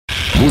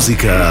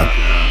המוזיקה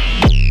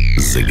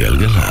זה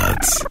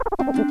גלגלצ.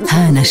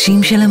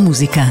 האנשים של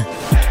המוזיקה.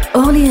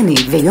 אורלי יניב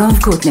ויואב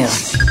קוטנר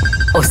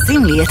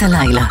עושים לי את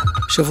הלילה.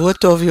 שבוע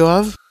טוב,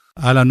 יואב.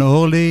 אהלן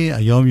אורלי,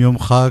 היום יום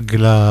חג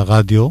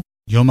לרדיו,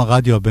 יום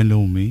הרדיו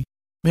הבינלאומי.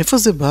 מאיפה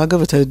זה בא,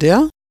 אגב, אתה יודע?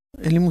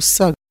 אין לי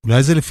מושג.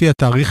 אולי זה לפי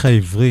התאריך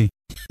העברי.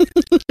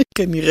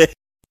 כנראה.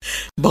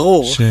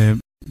 ברור.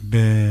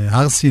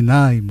 שבהר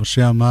סיני,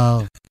 משה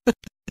אמר,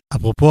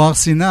 אפרופו הר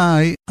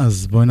סיני,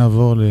 אז בואי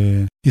נעבור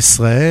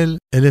לישראל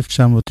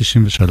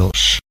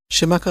 1993.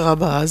 שמה קרה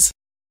באז?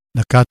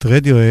 להקת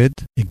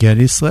רדיואקטיביטי הגיעה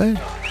לישראל.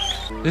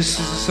 This is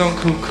a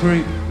song called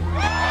Creep.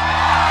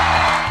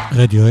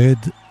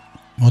 רדיואקטיביטי,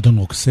 מועדון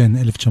רוקסן,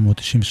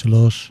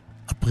 1993,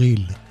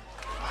 אפריל.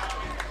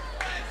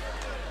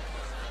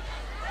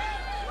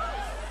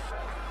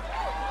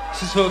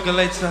 This is for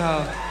גלי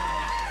צהל.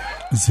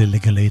 זה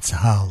לגלי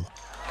צהל.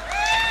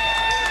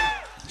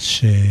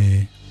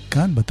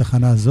 שכאן,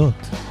 בתחנה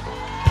הזאת,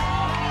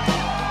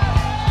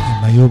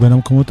 הם היו בין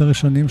המקומות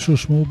הראשונים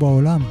שהושמעו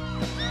בעולם.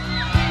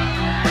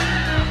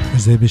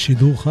 וזה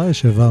בשידור חי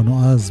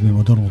שהעברנו אז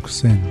ממועדון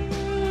רוקסן.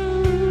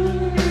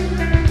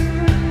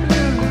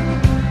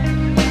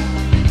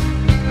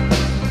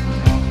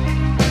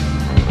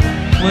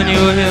 When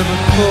you were here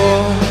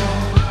before,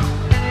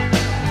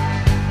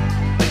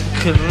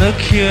 couldn't look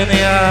you in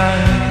the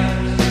eyes.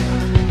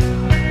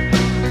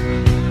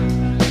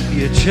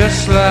 You're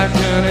just like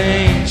an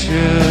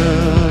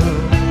angel.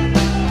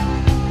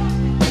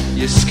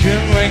 Your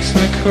skin makes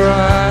me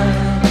cry.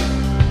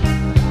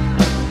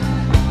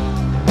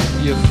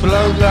 You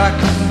float like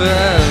a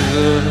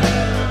feather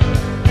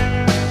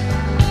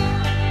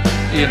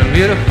in a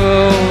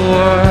beautiful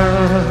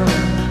world.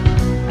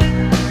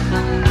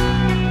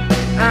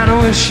 And I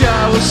wish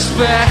I was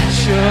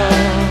special.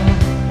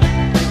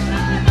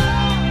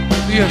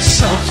 You're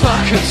so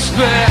fucking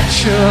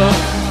special.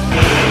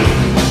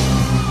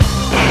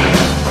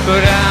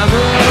 But I'm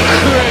a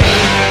creep.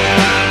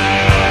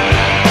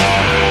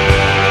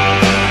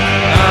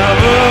 I'm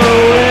a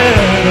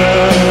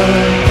winner.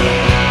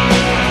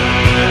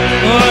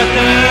 What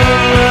the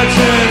hell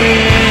to the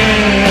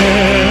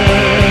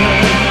end?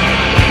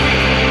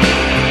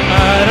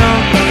 I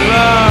don't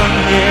belong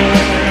here.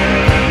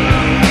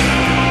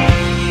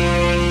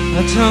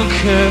 I don't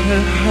care if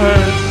it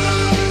hurts.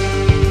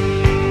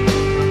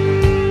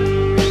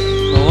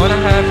 I wanna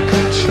have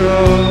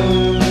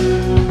control.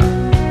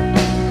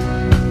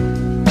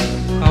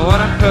 I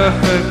want a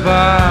perfect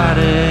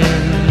body.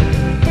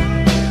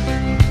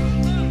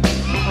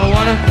 I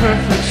want a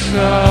perfect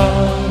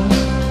soul.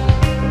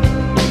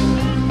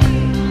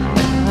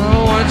 I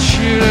want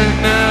you to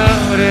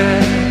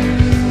notice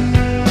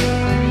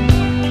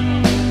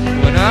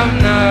when I'm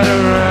not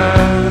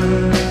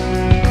around.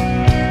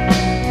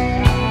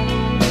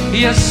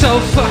 You're so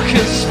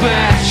fucking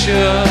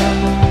special.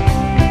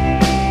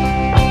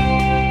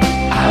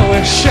 I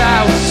wish I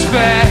was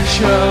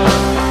special.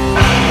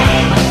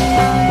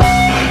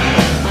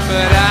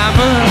 But I'm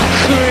a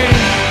creep.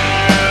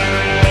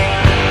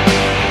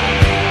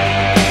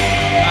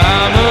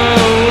 I'm a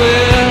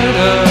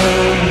widow.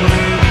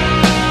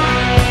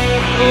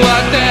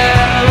 What the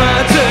hell am I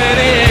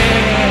doing?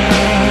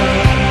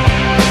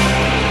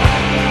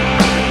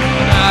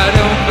 I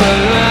don't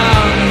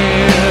belong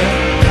here.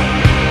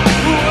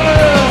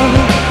 Whoa,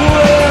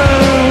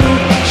 whoa,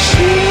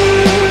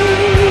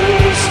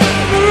 she's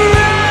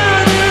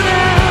running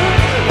out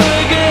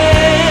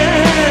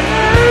again.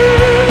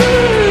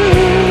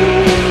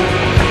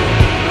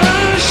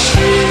 Oh,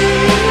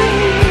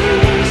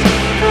 she's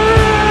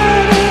running out.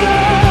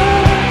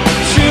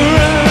 She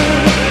run,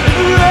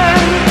 run,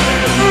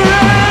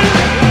 run,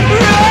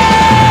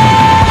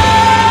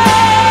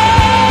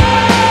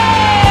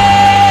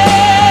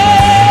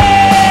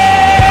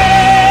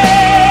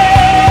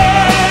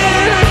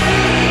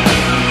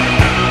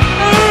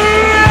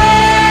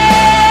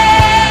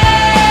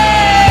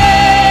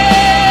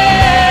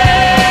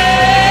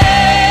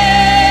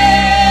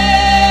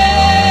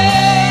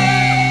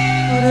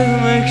 whatever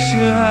makes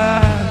you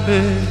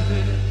happy,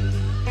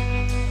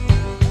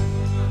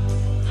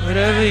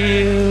 whatever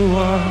you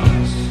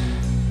want.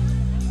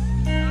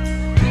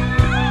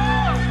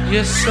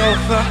 You're so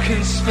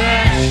fucking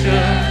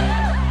special.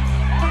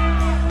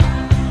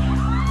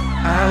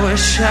 I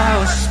wish I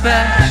was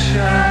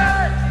special,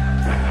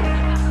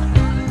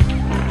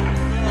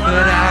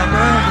 but I'm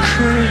a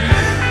creep.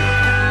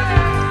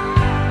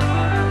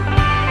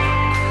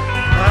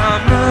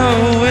 I'm a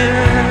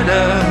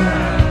widow.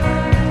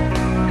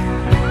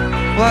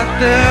 What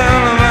the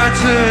hell am I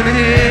doing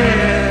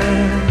here?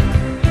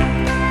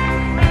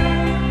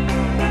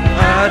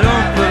 I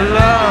don't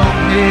belong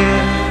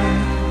here.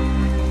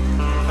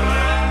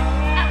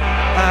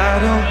 I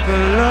don't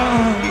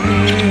belong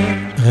here.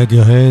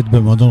 רדיואקטיביטי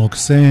במועדון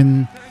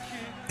רוקסן,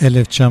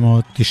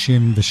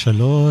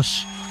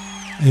 1993.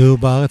 היו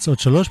בארץ עוד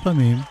 3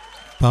 פעמים.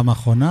 פעם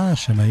האחרונה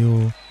שהם היו,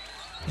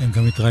 הם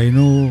גם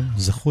התראינו,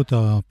 זכו את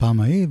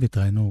הפעם ההיא,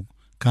 והתראינו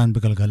כאן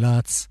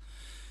בגלגלץ,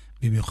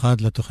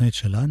 במיוחד לתוכנית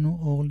שלנו,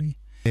 אורלי.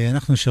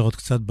 אנחנו נשארות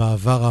קצת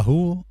בעבר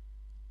ההוא,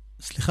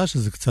 סליחה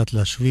שזה קצת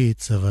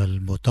להשוויץ, אבל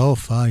באותה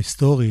הופעה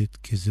היסטורית,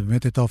 כי זה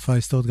באמת הייתה הופעה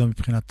היסטורית גם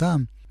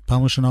מבחינתם,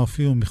 פעם ראשונה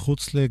הופיעו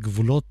מחוץ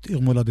לגבולות עיר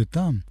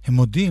מולדתם. הם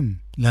מודים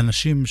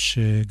לאנשים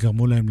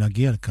שגרמו להם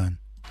להגיע לכאן.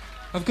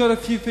 I've got a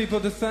few people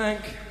to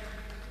thank.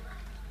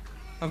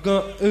 I've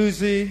got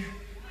Uzi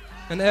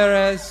and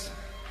Erez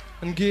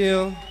and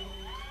Gil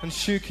and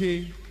Shuki,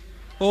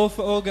 all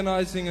for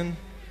organizing and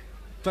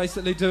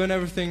basically doing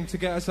everything to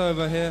get us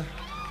over here.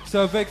 So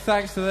a big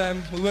thanks to them.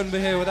 We wouldn't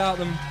be here without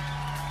them.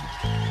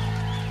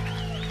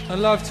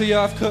 And love to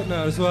Yoav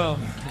Kutner as well.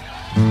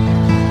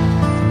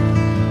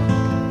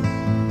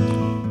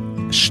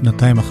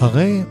 שנתיים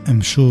אחרי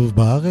הם שוב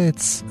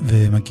בארץ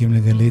ומגיעים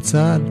לגלי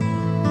צהל.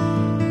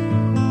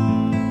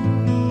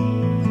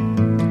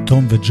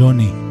 תום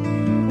וג'וני.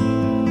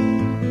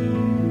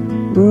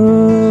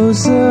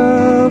 Rows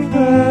of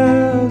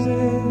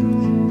houses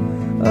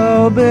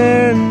all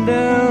bearing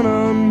down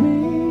on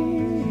me.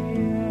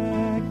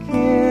 I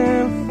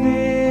can't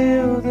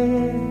feel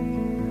their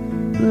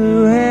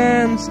blue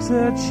hands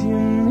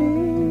touching me.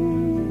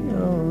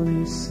 All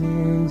these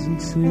things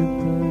into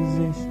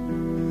position.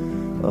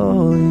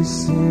 All these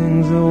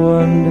things are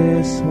one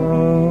day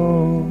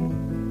swallowed.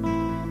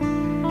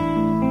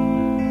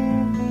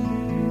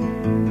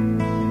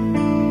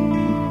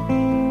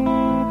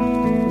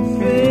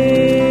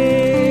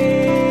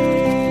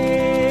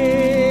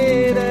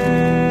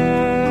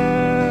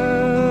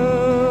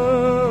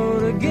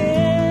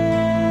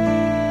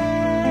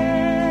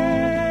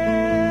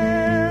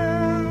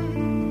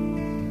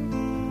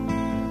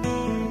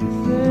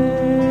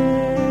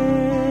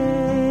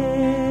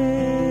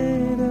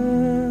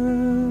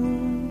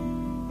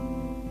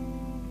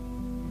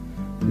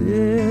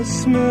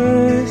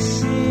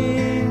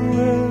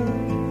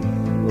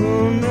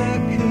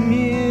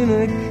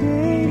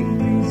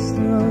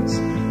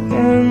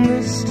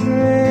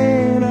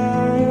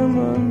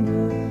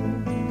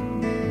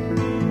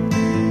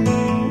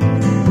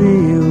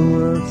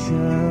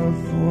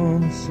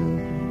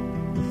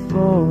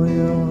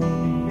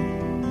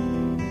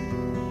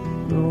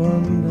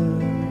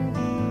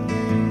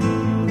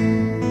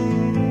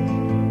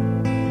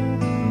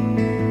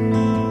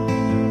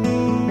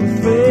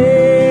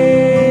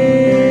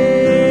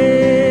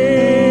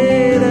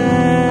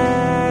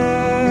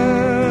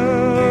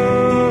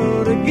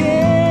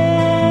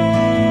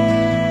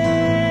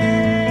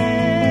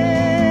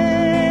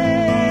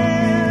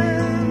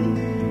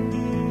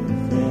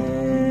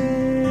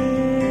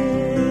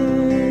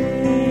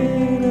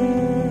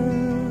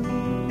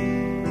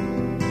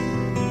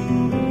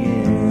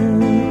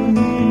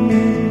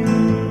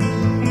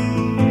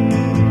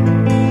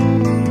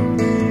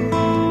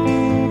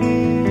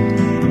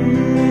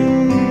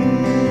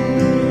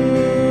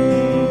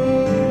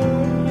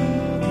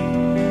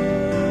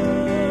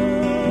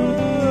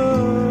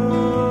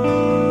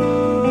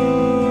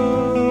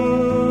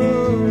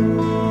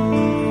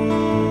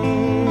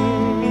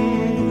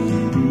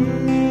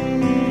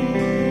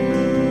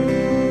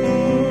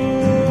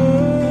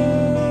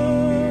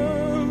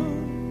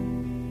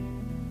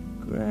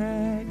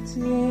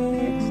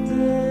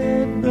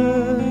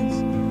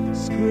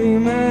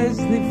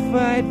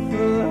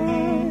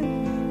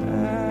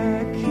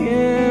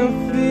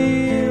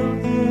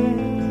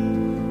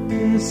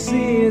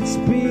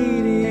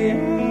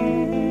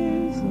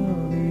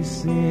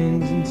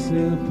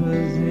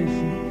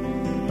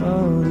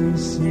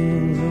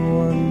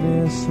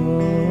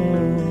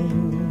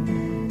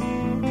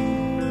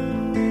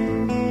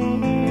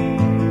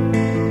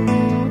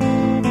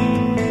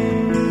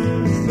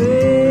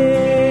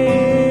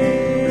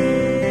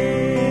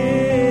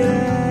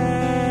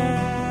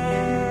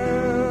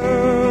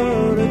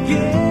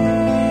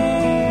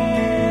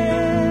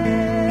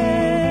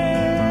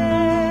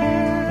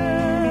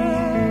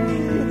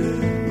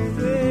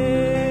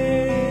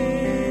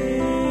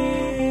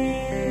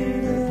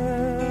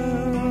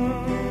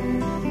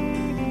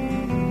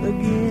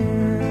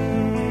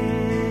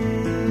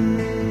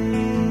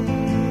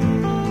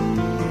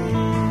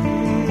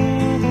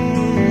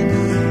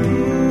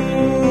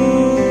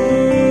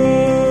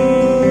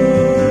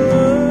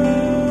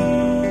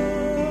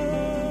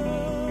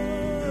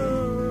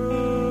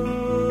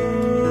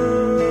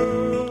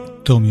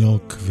 תום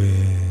יורק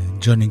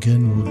וג'וני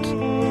גרינווד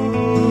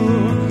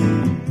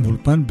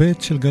באולפן ב'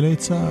 של גלי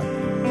צהל.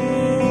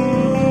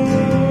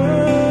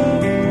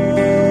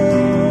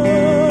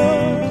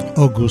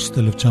 אוגוסט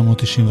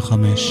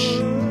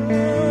 1995.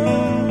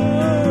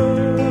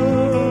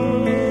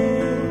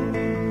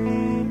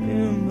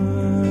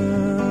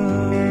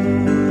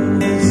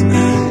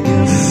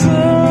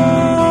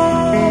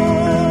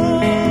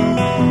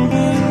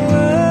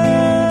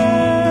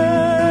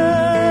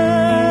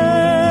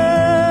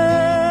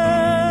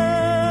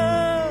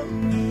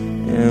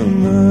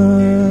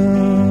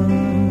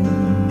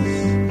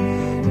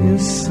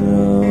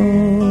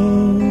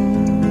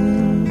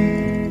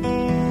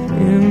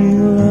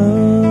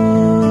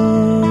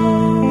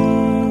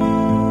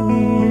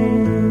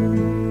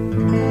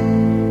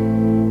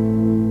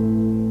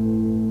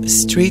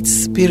 סטריט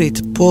ספיריט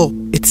פה,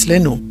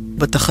 אצלנו,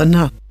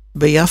 בתחנה,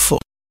 ביפו.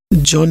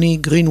 ג'וני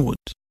גרינווד,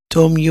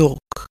 תום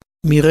יורק,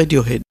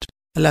 מרדיוהד.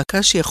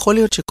 הלהקה שיכול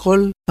להיות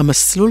שכל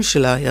המסלול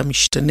שלה היה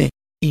משתנה.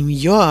 אם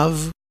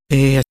יואב,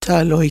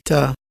 אתה לא היית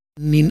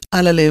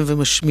ננעל עליהם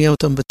ומשמיע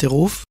אותם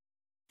בטירוף,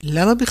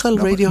 למה בכלל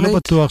רדיוהד? לא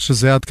בטוח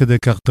שזה עד כדי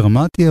כך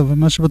דרמטי, אבל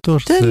מה שבטוח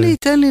שזה...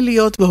 תן לי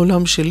להיות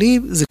בעולם שלי,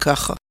 זה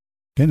ככה.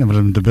 כן, אבל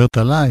אני מדברת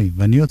עליי,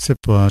 ואני יוצא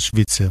פה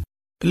השוויצר.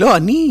 לא,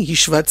 אני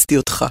השווצתי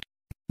אותך.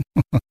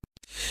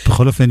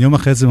 בכל אופן, יום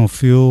אחרי זה הם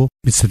הופיעו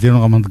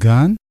בצדיון רמת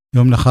גן,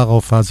 יום לאחר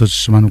ההופעה הזאת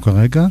ששמענו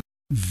כרגע,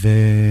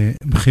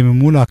 והם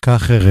חיממו להקה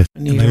אחרת.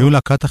 הם היו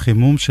להקת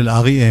החימום של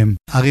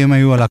R.E.M. R.E.M.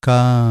 היו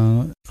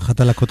אחת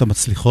הלהקות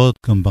המצליחות,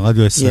 גם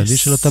ברדיו הישראלי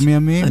של אותם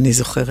ימים. אני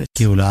זוכרת.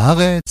 הגיעו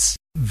לארץ,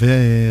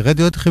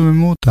 ורדיואקטיביטי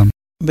חיממו אותם.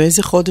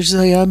 באיזה חודש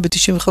זה היה?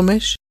 ב-95?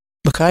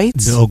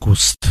 בקיץ?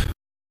 באוגוסט.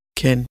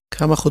 כן,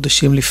 כמה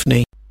חודשים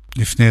לפני.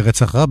 לפני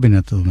רצח רבין,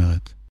 את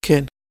אומרת.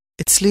 כן.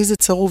 אצלי זה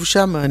צרוב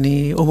שם,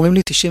 אומרים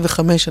לי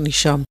 95, אני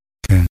שם.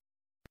 כן.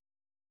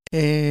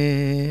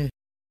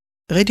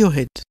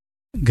 רדיוהד.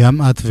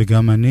 גם את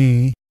וגם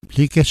אני,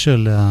 בלי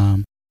קשר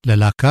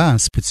ללהקה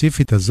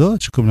הספציפית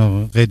הזאת, שקוראים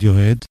לה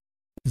רדיוהד,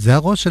 זה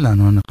הראש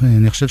שלנו.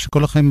 אני חושב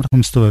שכל החיים אנחנו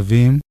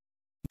מסתובבים,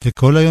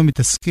 וכל היום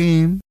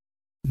מתעסקים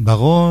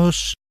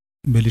בראש,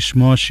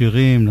 בלשמוע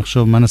שירים,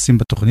 לחשוב מה נשים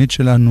בתוכנית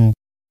שלנו,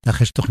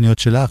 לך יש תוכניות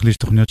שלך, לי יש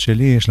תוכניות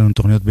שלי, יש לנו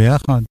תוכניות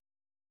ביחד.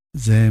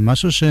 זה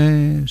משהו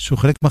שהוא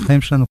חלק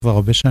מהחיים שלנו כבר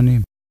הרבה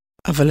שנים.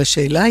 אבל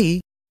השאלה היא,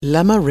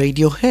 למה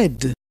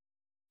רדיוהד?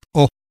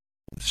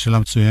 זו שאלה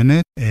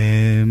מצוינת.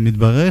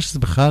 מתברר שזה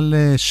בכלל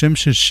שם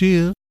של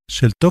שיר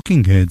של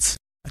טוקינג הדס.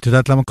 את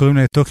יודעת למה קוראים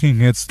לה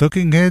טוקינג הדס?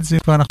 טוקינג הדס,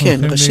 כן,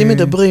 ראשים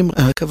מדברים,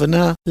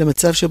 הכוונה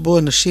למצב שבו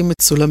אנשים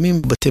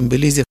מצולמים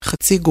בטמבליזיה,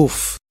 חצי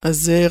גוף.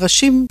 אז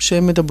ראשים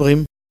שהם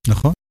מדברים.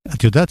 נכון.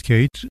 את יודעת כי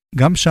היית,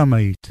 גם שם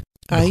היית.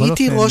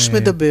 הייתי ראש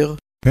מדבר.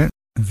 כן.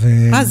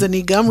 אז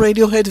אני גם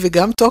רדיוהד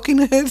וגם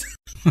טוקינג הדס?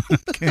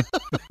 כן.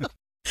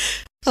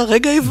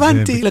 הרגע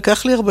הבנתי,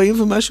 לקח לי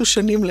 40 ומשהו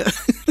שנים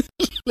להבין.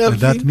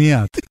 לדעת מי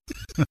את.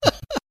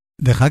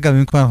 דרך אגב,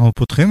 אם כבר אנחנו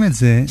פותחים את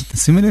זה,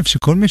 תשימי לב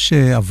שכל מי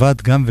שעבד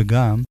גם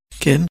וגם,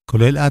 כן.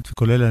 כולל את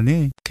וכולל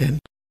אני, כן.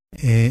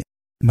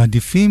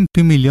 מעדיפים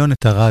פי מיליון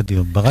את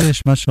הרדיו. ברדיו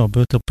יש משהו הרבה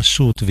יותר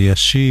פשוט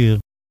וישיר,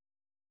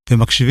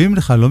 ומקשיבים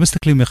לך, לא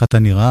מסתכלים איך אתה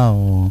נראה,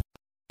 או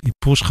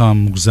איפור שלך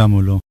מוגזם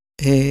או לא.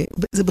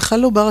 זה בכלל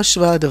לא בר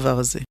השוואה הדבר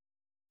הזה.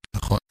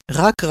 נכון.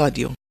 רק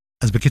רדיו.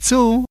 אז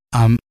בקיצור,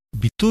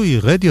 הביטוי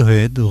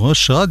רדיוהד,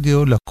 ראש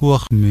רדיו,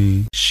 לקוח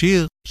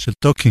משיר של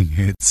טוקינג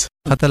הדס.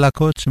 אחת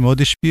הלהקות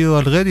שמאוד השפיעו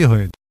על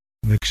רדיוהד.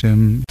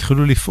 וכשהם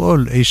התחילו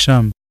לפעול אי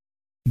שם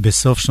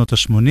בסוף שנות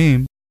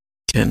ה-80,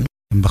 כן.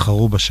 הם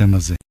בחרו בשם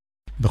הזה.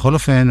 בכל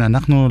אופן,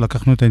 אנחנו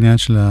לקחנו את העניין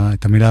של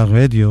את המילה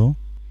רדיו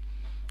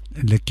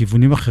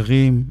לכיוונים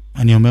אחרים.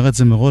 אני אומר את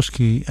זה מראש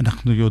כי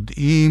אנחנו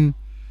יודעים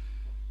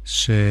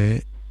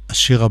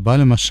שהשיר הבא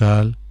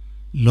למשל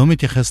לא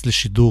מתייחס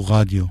לשידור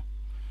רדיו.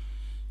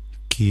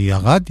 כי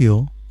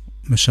הרדיו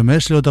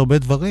משמש לעוד הרבה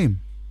דברים.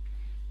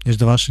 יש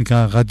דבר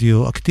שנקרא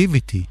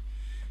רדיואקטיביטי.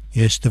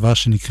 יש דבר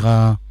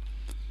שנקרא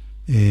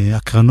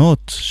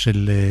הקרנות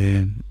של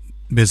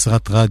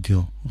בעזרת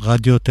רדיו.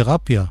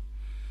 רדיותרפיה.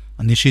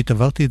 אני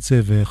שהתעברתי את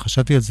זה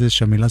וחשבתי על זה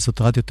שהמילה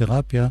הזאת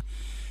רדיותרפיה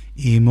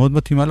היא מאוד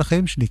מתאימה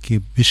לחיים שלי, כי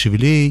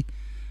בשבילי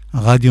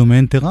הרדיו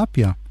מעין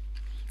תרפיה.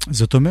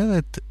 זאת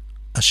אומרת,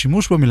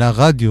 השימוש במילה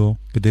רדיו,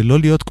 כדי לא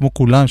להיות כמו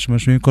כולם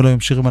שמשמיעים כל היום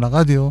שירים על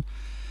הרדיו,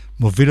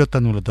 מוביל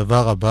אותנו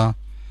לדבר הבא,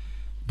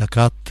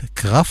 להקת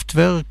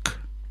קראפטוורק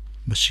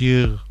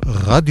בשיר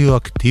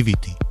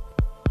רדיואקטיביטי.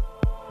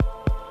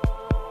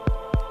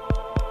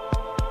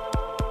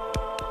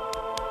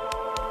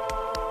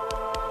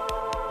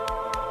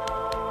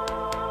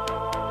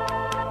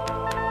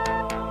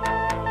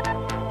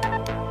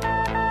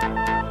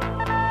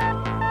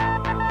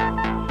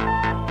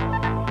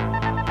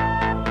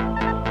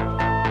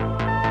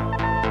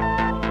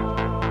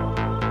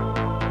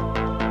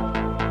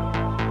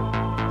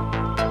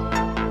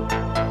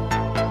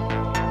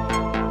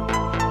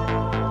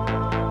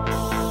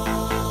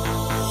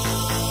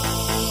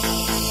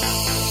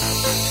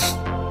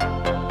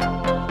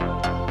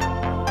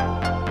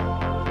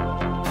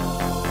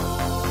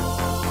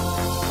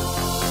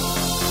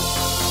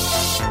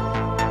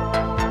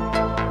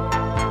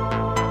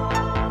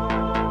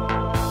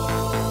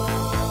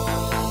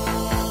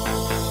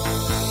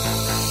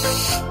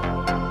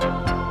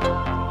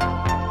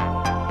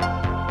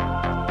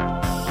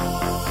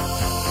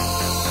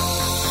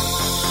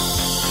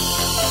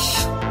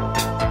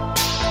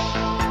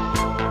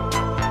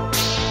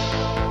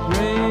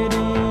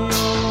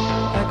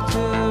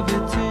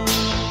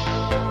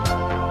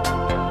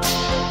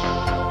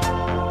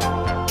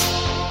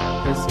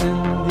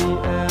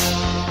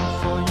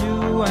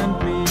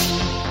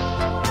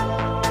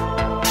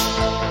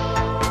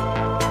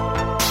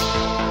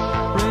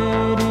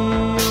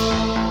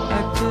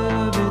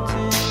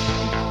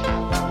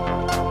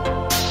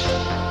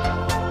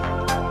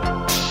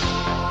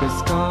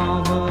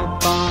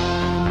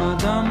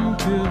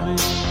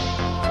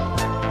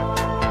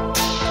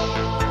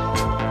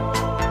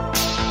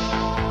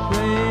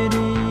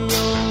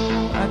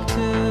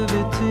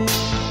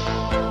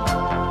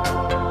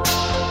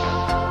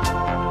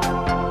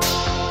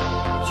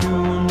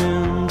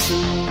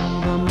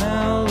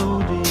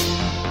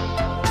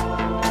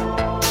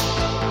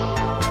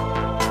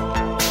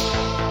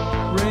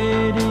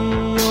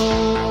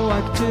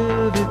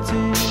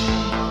 Radioactivity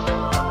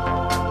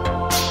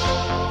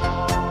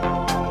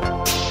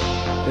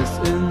is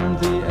in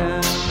the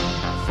air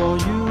for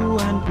you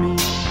and me.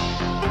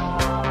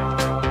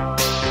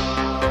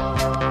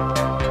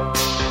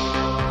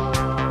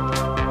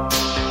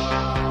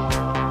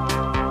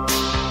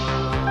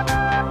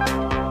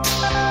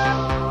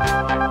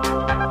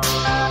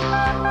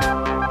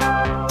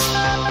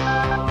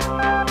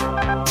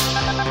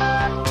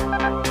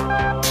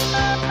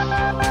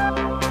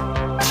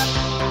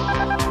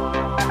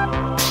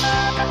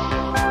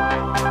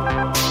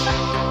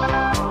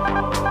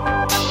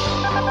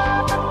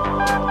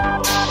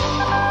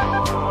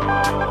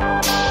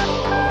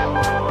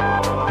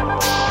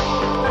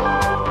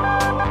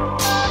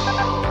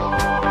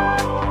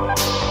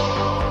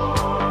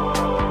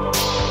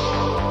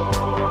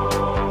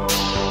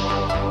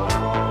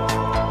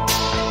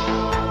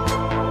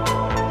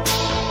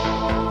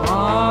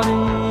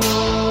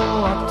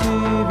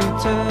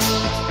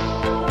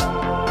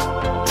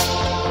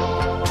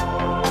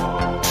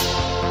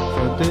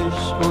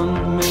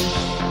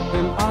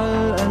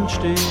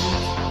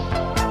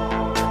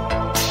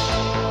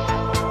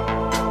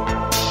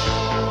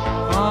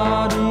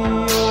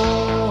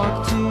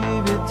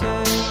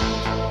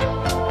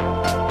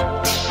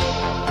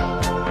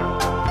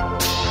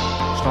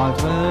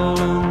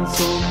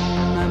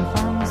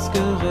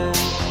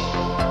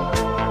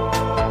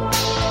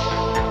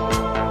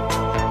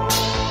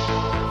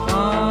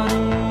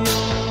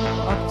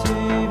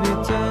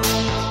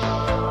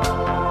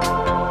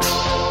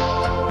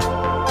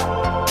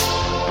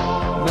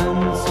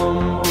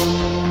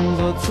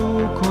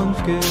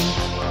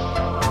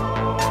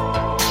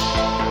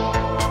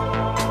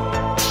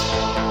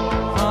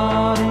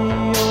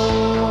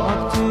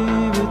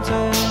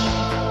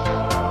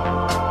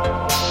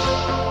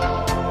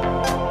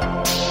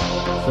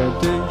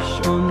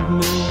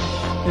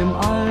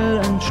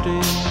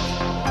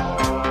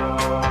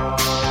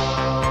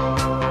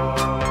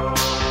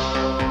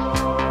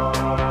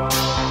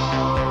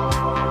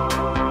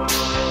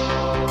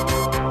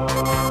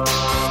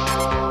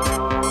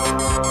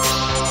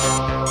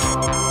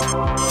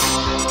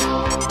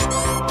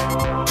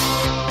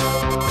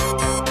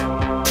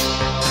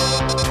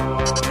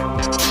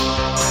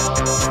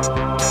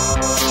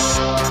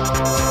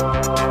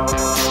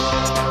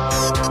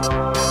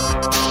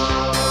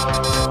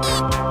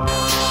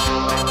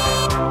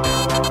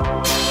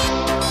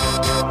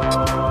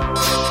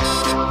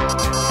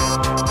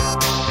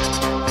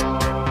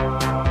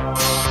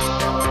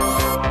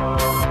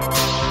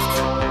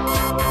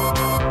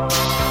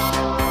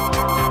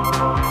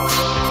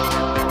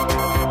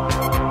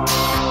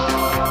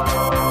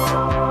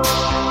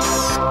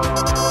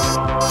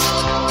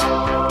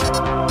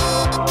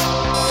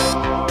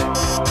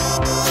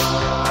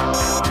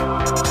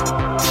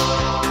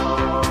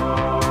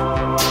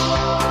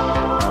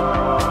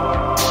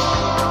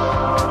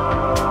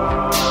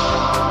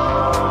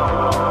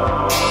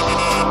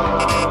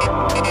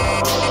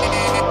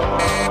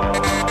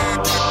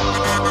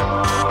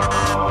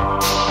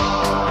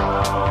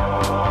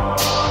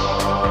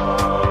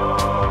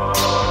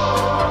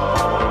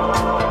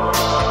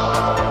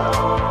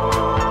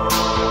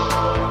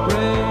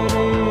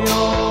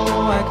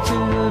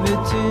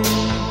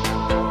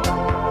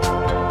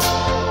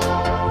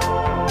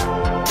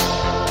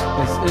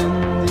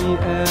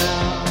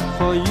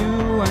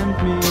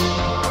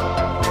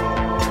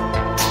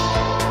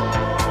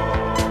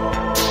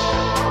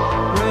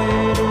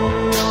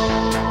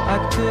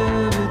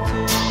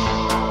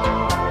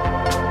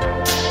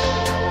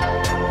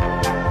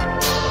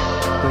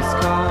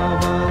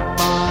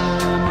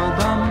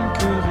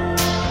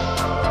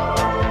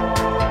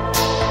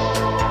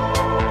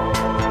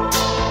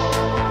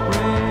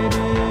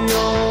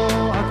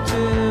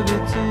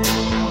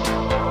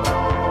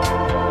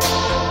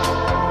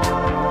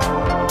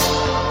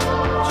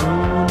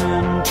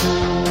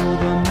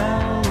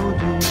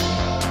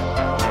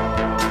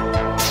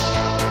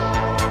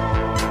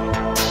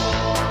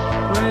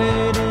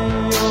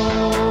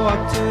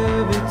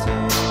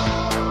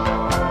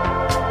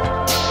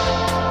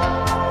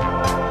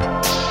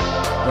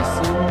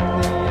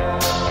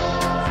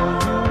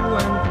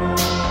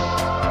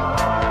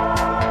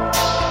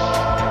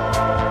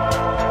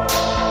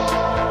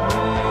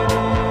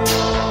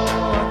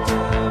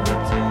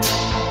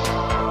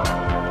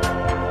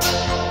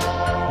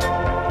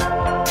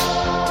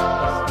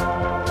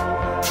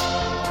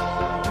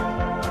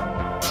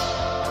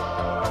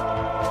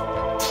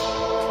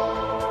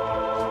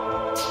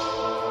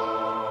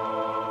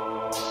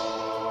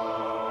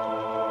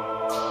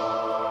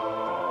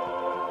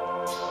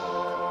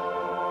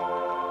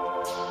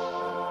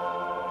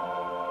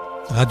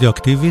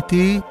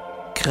 רדיואקטיביטי,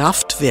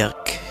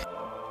 קראפטוורק.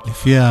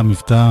 לפי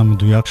המבטא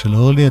המדויק של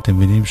אורלי, אתם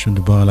מבינים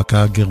שמדובר על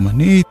להקה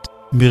גרמנית,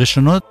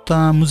 מראשונות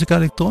המוזיקה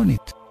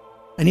האלקטרונית.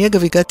 אני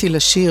אגב הגעתי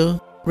לשיר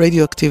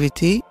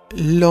רדיואקטיביטי,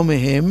 לא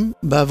מהם,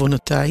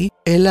 בעוונותיי,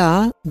 אלא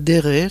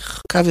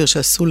דרך קאבר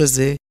שעשו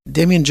לזה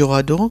דמיאן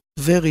ג'ורדו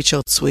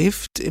וריצ'רד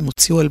סוויפט. הם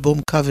הוציאו אלבום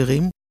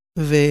קאברים,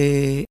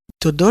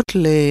 תודות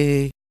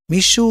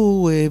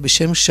למישהו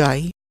בשם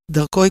שי,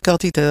 דרכו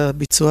הכרתי את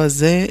הביצוע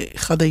הזה,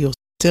 אחד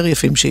היותר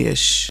יפים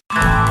שיש.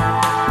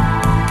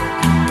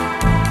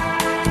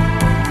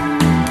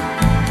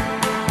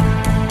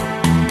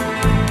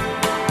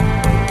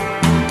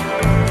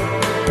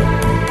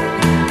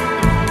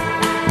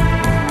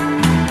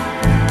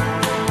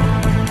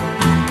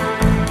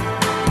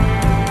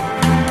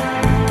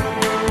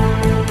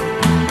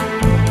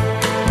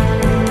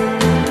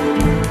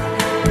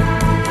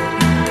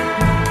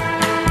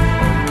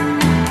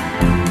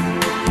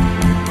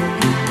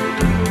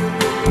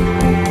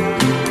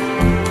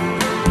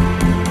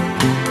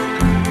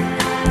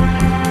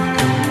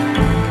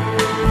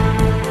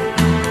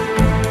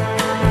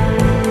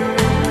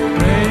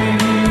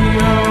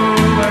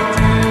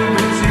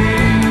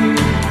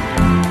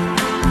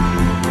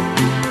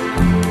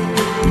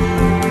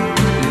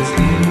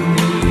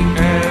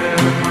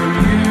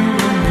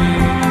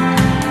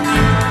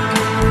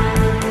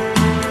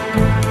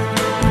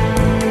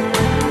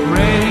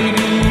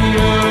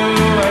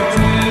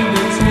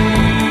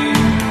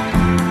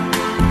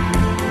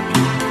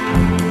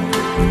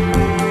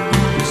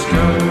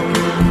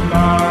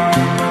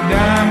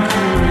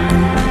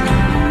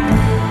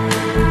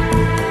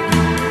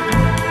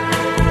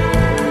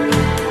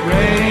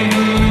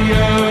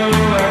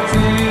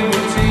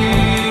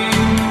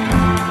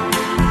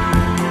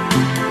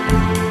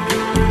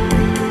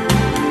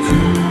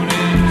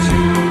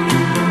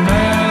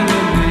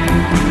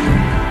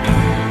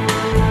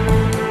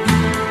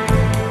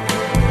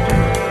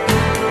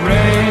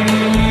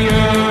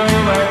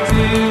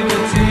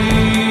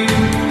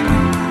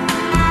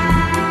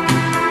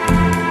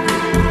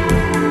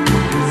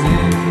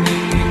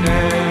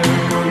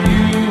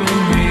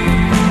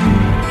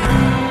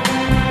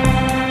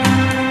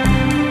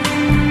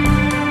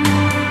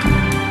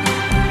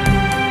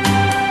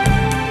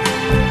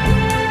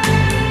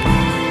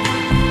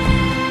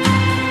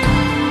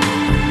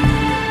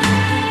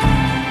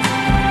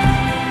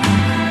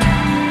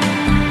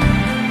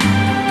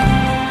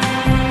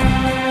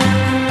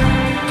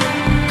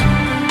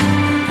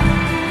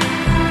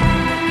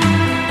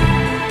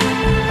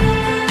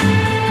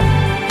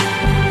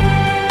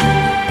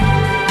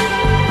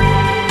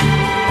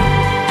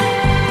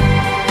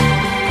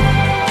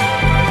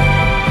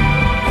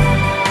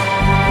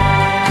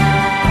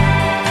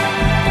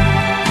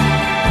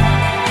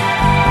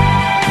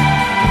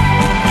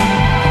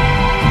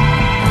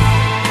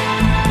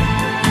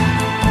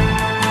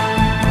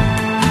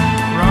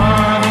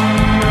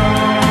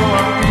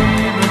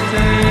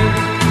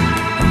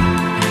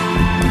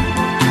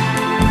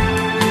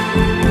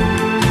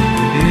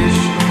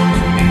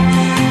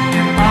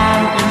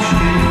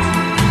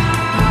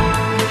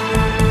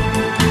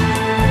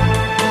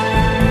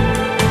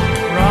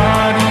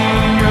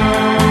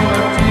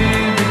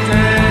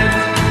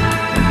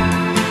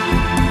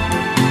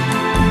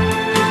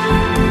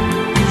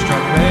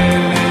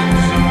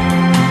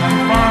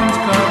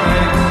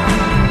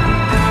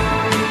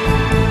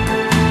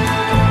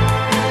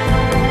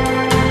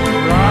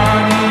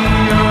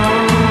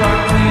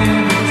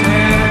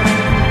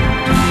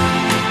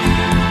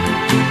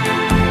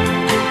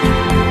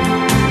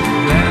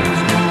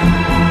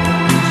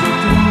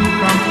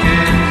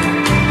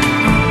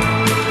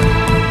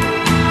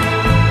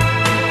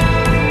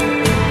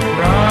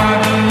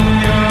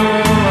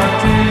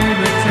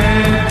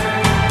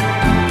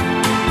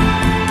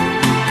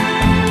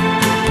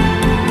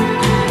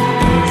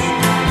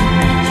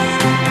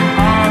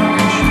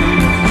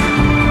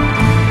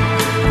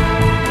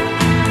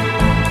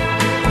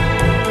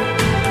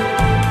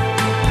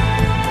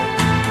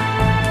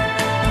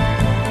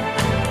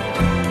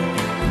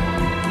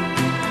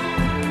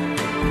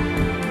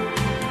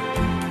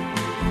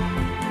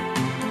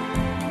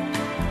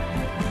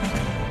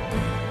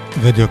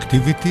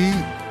 רדיואקטיביטי,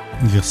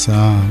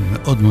 גרסה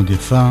מאוד מאוד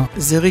יפה.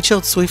 זה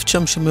ריצ'רד סוויפט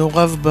שם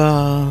שמעורב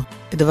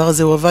בדבר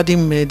הזה, הוא עבד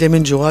עם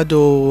דמיין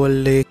ג'ורדו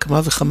על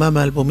כמה וכמה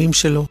מהאלבומים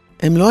שלו.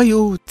 הם לא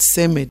היו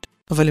צמד,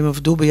 אבל הם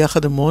עבדו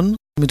ביחד המון.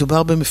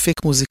 מדובר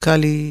במפיק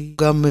מוזיקלי,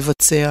 גם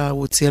מבצע, הוא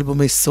הוציא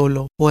אלבומי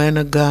סולו, הוא היה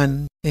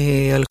נגן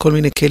על כל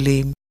מיני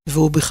כלים,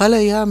 והוא בכלל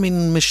היה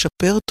מין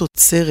משפר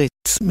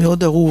תוצרת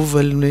מאוד אהוב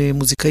על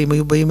מוזיקאים,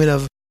 היו באים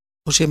אליו,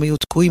 או שהם היו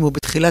תקועים, או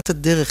בתחילת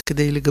הדרך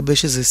כדי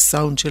לגבש איזה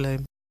סאונד שלהם.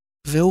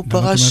 והוא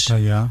פרש,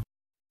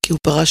 כי הוא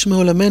פרש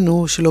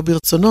מעולמנו, שלא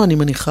ברצונו אני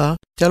מניחה,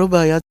 הייתה לו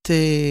בעיית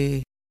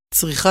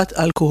צריכת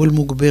אלכוהול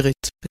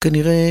מוגברת,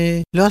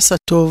 וכנראה לא עשה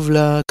טוב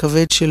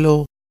לכבד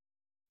שלו,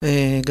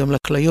 גם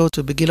לכליות,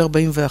 ובגיל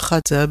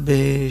 41, זה היה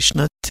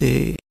בשנת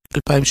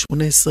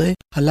 2018,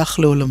 הלך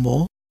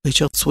לעולמו,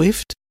 ריצ'רד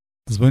סוויפט.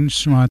 אז בואי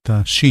נשמע את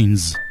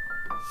השינס.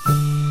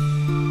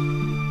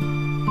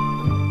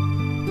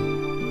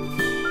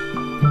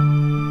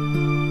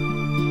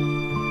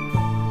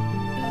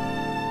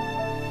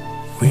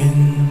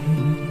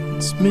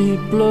 Winds may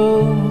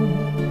blow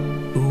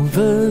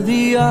over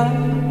the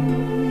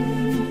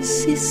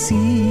icy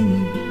sea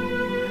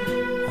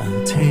and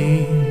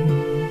take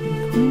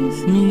with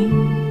me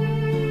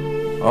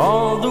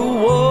all the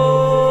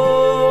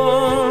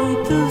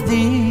warmth of the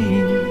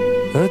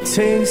a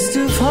taste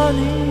of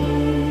honey,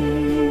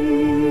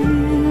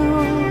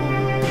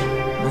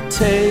 a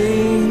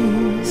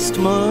taste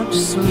much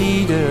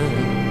sweeter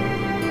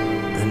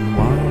than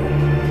wine.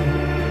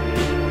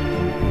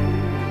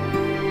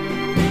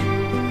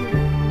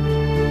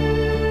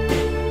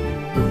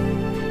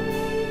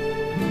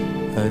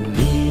 I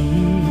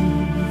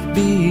leave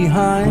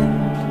behind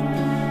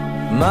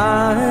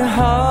my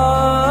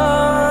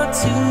heart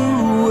to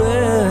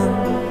where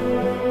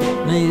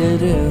may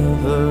it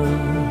ever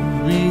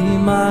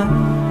remind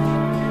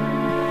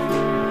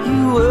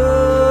you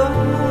are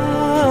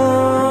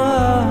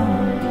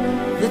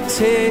the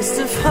taste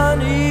of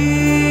honey,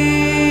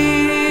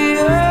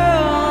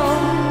 oh,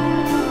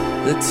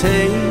 the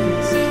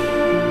taste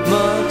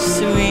much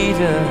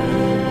sweeter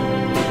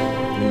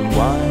than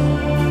wine,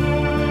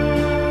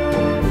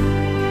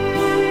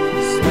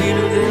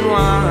 sweeter than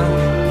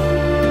wine.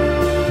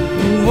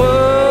 Whoa,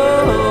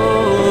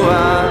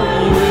 I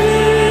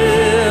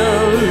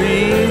will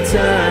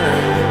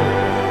return,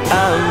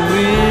 I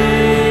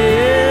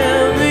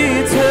will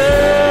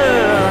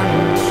return,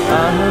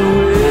 I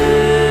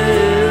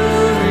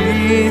will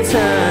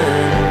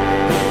return,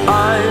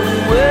 I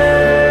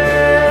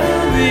will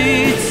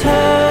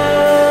return.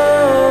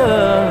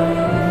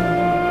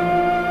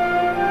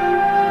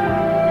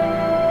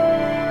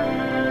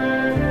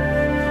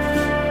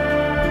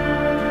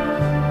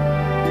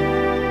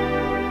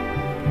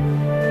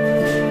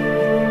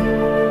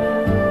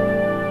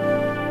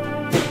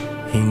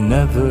 He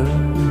never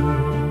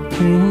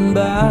came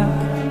back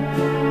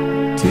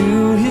to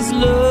his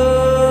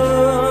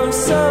love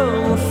so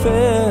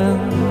fair,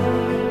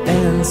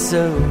 and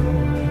so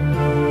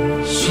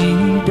she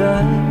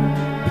died,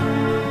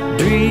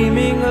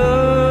 dreaming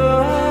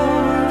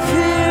of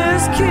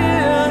his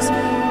kiss,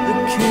 the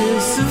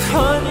kiss of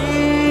honey,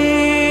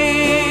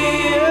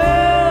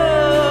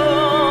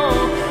 oh,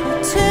 a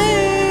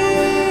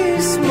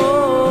taste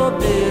more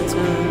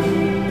bitter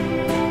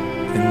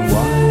than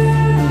wine.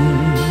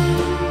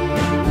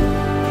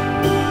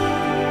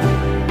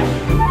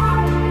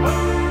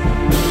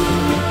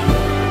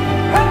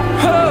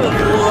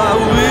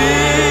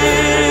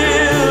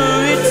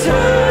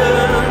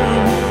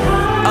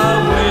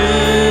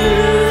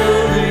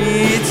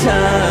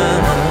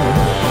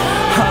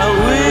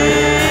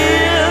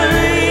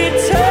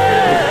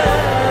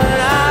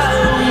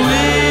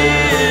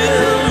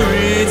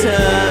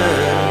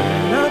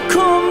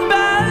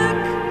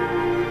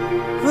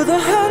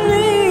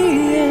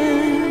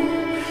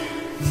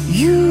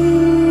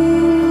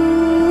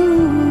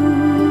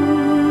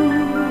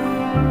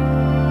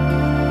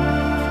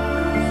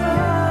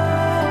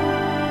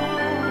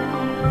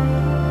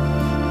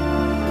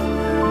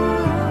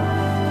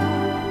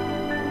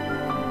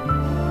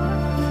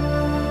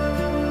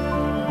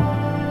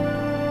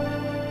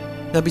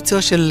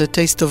 הביצוע של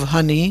Taste of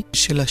Honey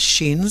של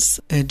השינס,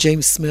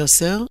 ג'יימס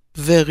מרסר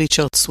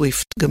וריצ'רד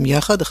סוויפט גם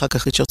יחד, אחר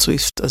כך ריצ'רד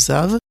סוויפט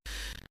עזב,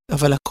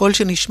 אבל הקול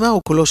שנשמע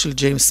הוא קולו של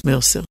ג'יימס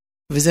מרסר.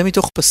 וזה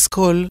מתוך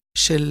פסקול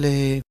של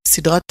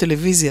סדרת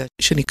טלוויזיה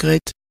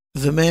שנקראת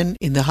The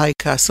Man in the High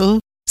Castle,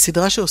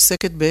 סדרה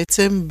שעוסקת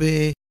בעצם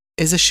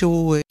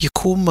באיזשהו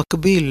יקום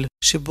מקביל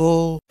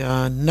שבו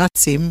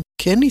הנאצים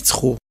כן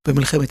ניצחו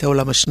במלחמת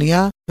העולם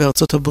השנייה,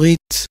 וארצות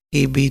הברית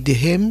היא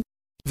בידיהם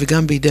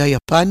וגם בידי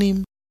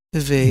היפנים.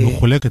 היא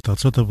מחולקת,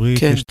 ארצות הברית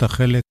כן. יש את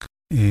החלק,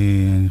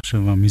 אני חושב,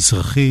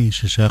 המזרחי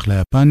ששייך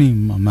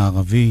ליפנים,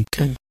 המערבי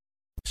כן.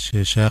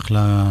 ששייך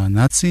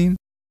לנאצים,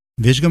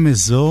 ויש גם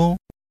אזור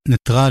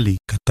ניטרלי,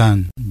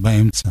 קטן,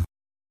 באמצע.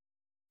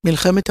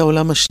 מלחמת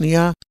העולם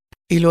השנייה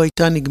היא לא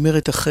הייתה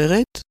נגמרת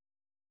אחרת,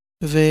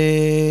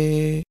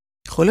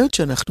 ויכול להיות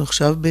שאנחנו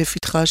עכשיו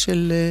בפתחה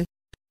של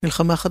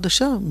מלחמה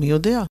חדשה, מי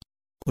יודע,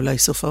 אולי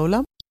סוף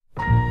העולם.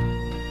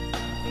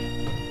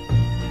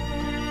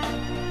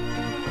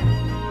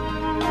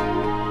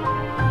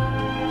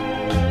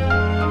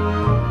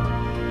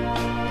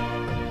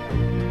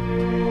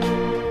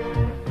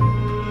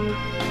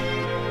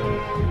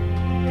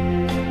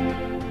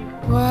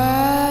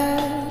 Why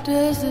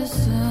does the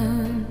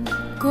sun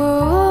go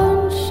on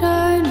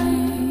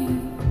shining?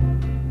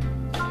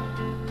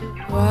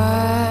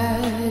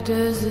 Why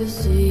does the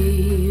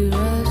sea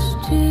rush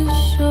to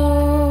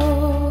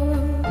shore?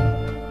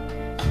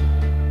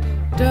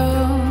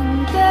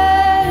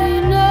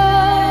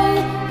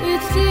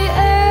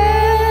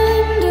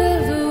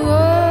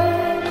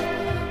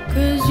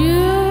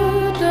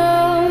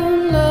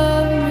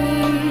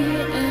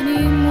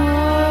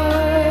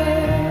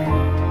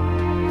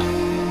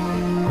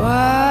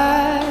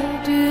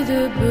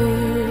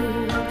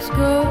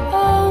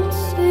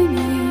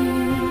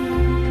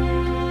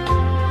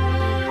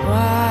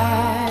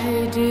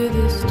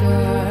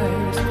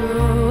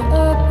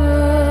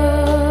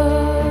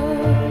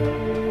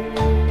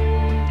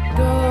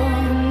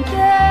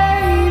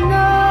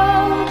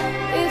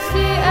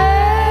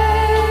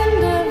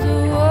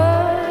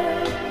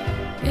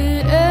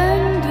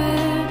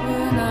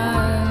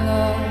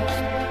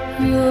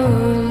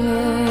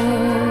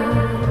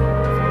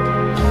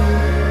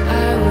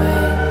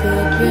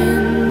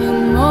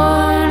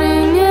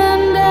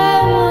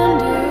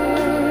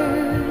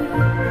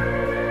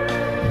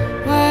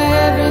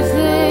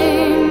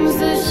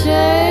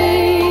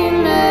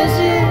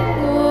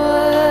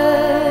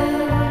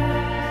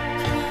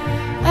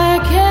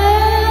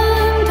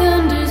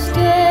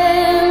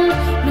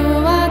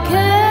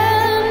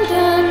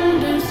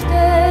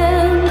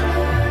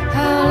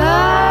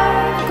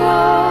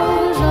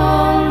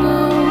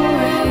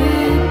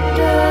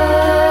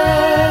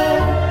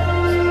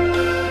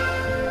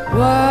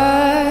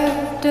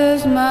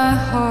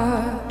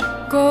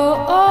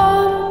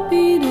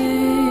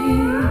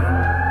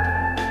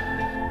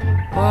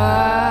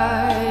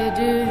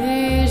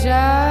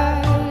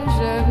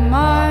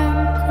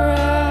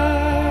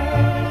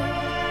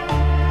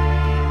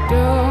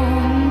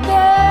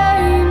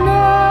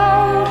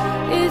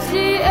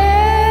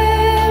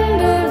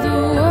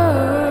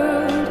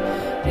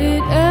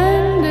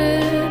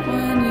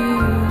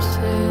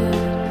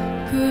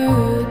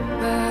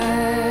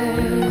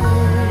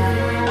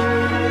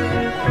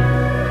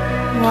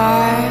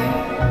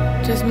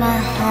 does my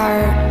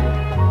heart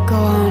go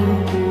on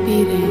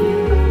beating?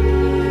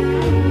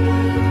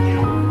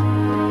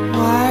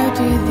 Why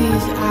do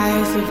these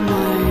eyes of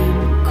mine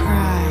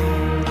cry?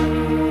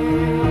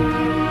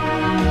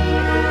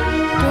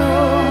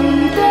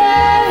 Don't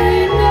they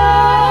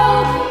know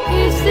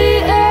it's the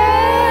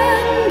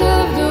end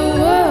of the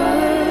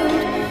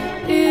world?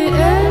 It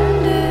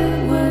ended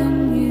when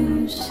you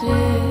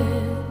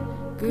said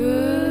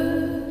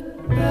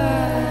goodbye.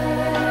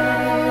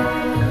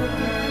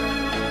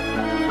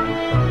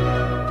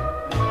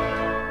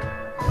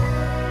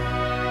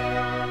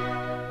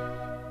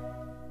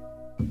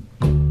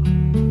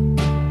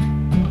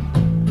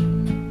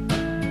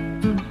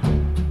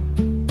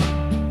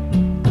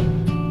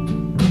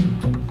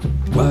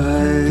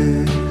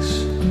 Wise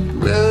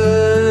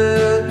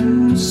men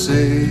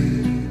say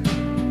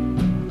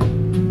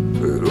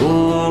that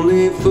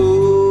only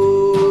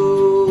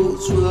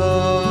fools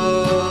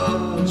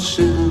rush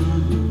in,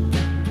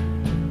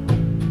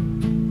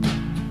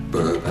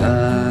 but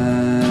I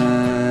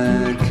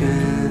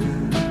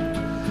can't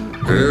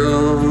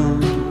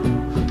help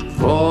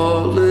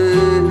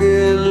falling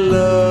in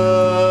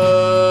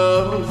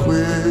love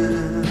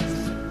with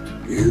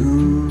you.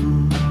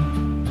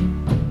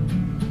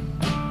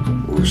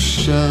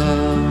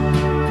 Shall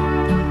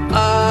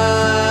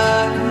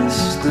I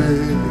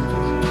stay?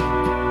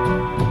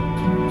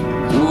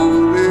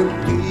 Would it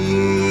be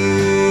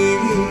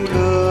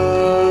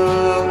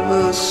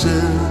a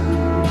sin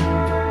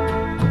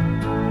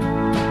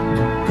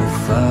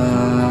if I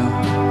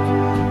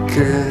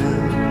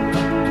can't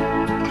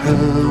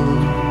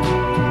help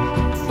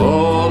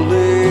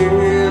falling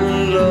in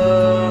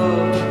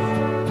love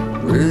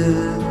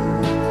with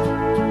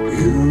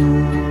you?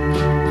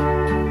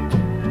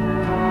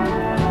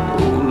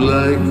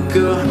 Like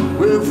a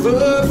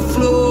river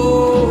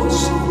flows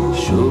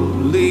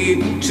surely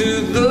to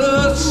the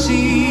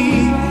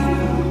sea,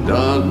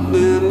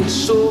 darling,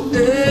 so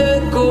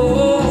it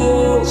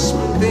goes.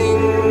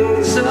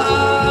 Things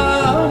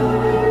are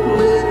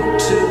meant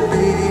to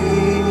be.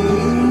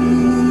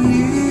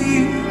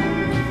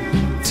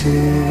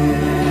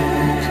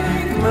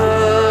 Take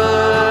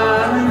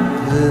my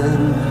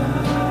hand,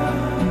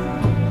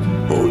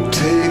 oh,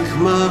 take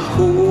my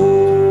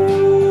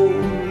whole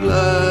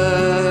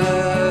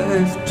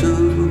life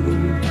too,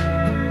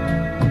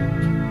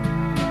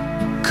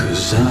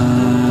 'cause I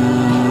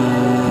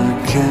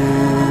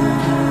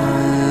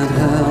can't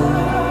help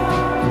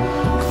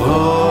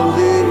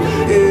falling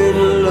in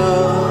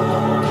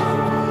love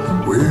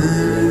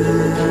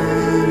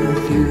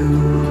with you.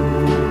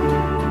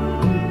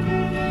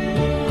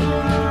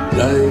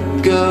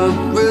 Like a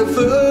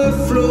river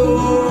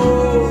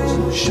flows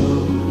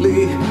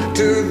surely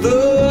to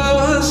the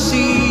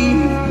sea,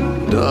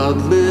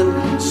 darling,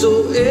 so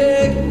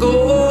it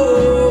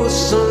goes.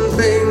 Some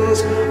things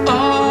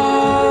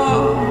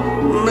are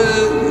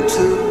meant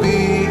to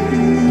be.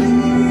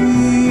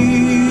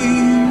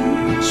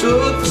 So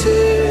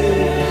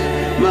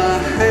take my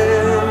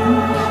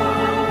hand,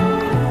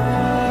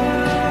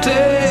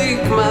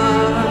 take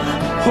my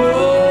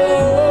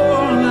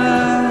whole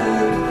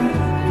life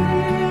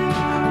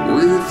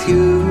with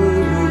you.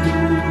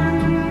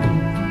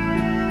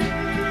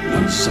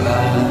 'Cause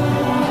I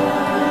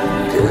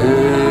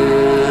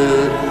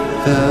can't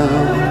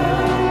help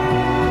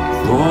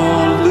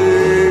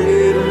falling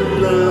in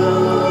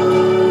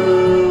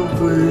love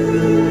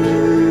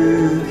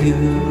with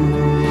you.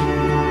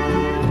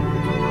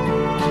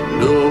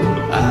 No,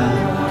 I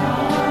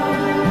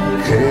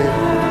can't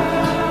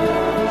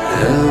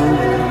help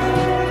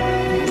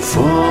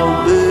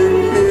falling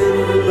in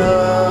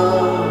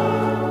love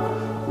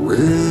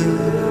with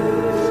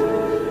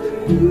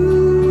you.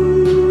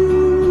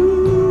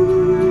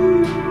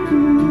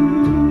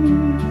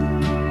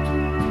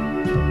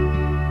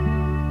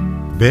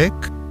 בק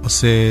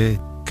עושה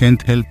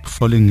Can't Help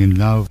Falling in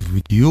Love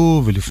with You,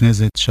 ולפני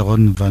זה את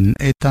שרון ון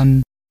אטן,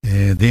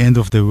 The End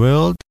of the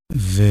World,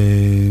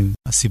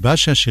 והסיבה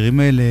שהשירים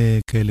האלה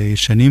כאלה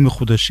ישנים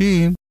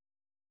מחודשים,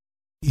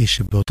 היא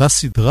שבאותה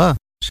סדרה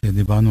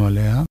שדיברנו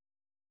עליה,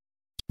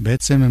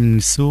 בעצם הם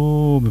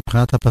ניסו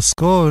מבחינת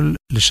הפסקול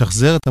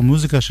לשחזר את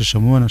המוזיקה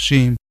ששמעו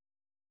אנשים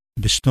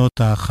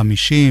בשנות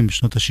ה-50,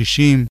 בשנות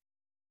ה-60,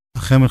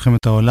 אחרי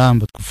מלחמת העולם,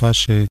 בתקופה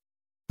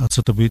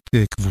שארצות הברית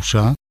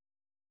כבושה,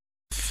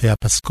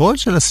 והפסקול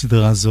של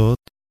הסדרה הזאת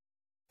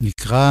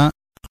נקרא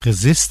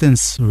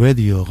Resistance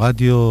Radio,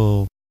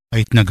 רדיו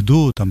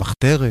ההתנגדות,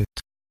 המחתרת.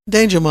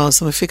 דיינג'ר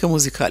מאוס, המפיק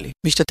המוזיקלי.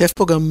 משתתף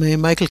פה גם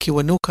מייקל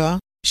קיוונוקה,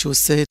 שהוא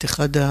עושה את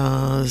אחד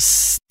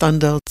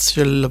הסטנדרטס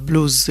של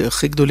הבלוז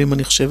הכי גדולים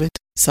אני חושבת.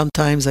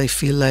 Sometimes I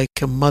feel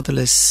like a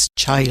motherless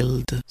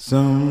child.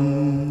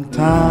 Sometimes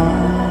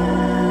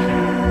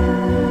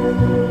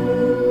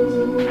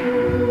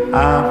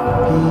I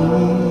feel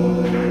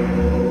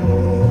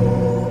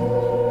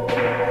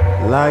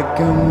like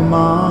a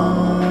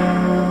motherless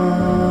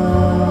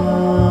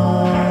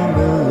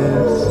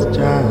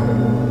child.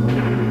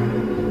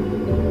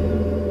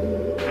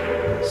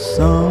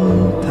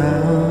 Sometimes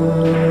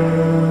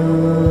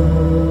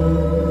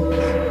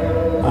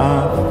I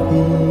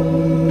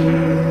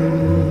feel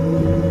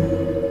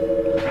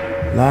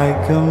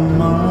like a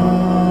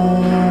motherless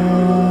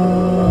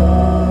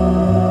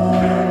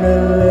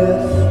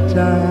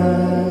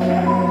child.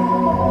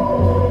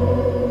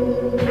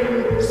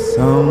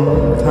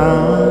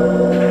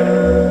 Sometimes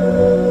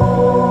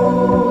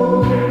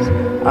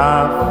I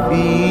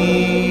feel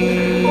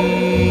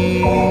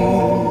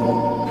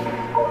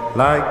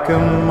like a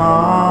motherless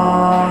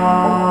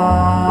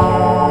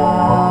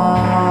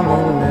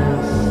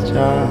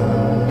child.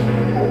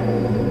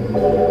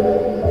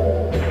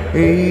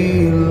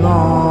 A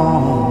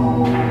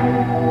long,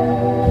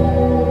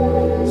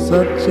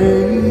 such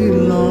a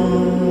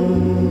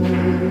long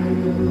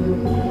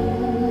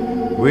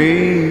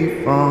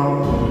way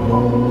from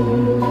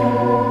home.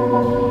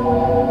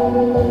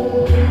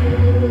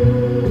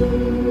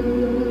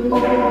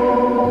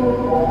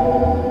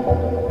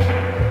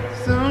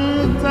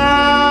 Sometimes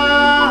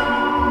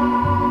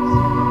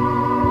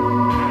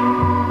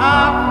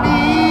I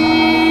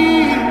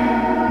feel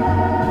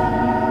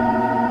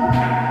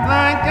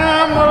like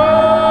I'm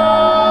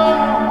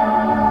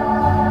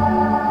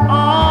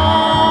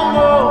almost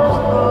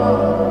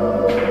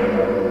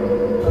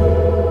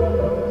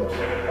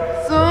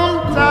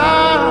sometimes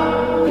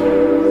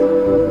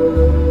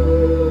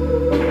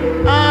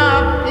I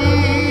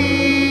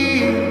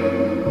feel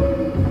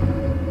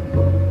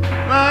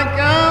like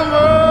I'm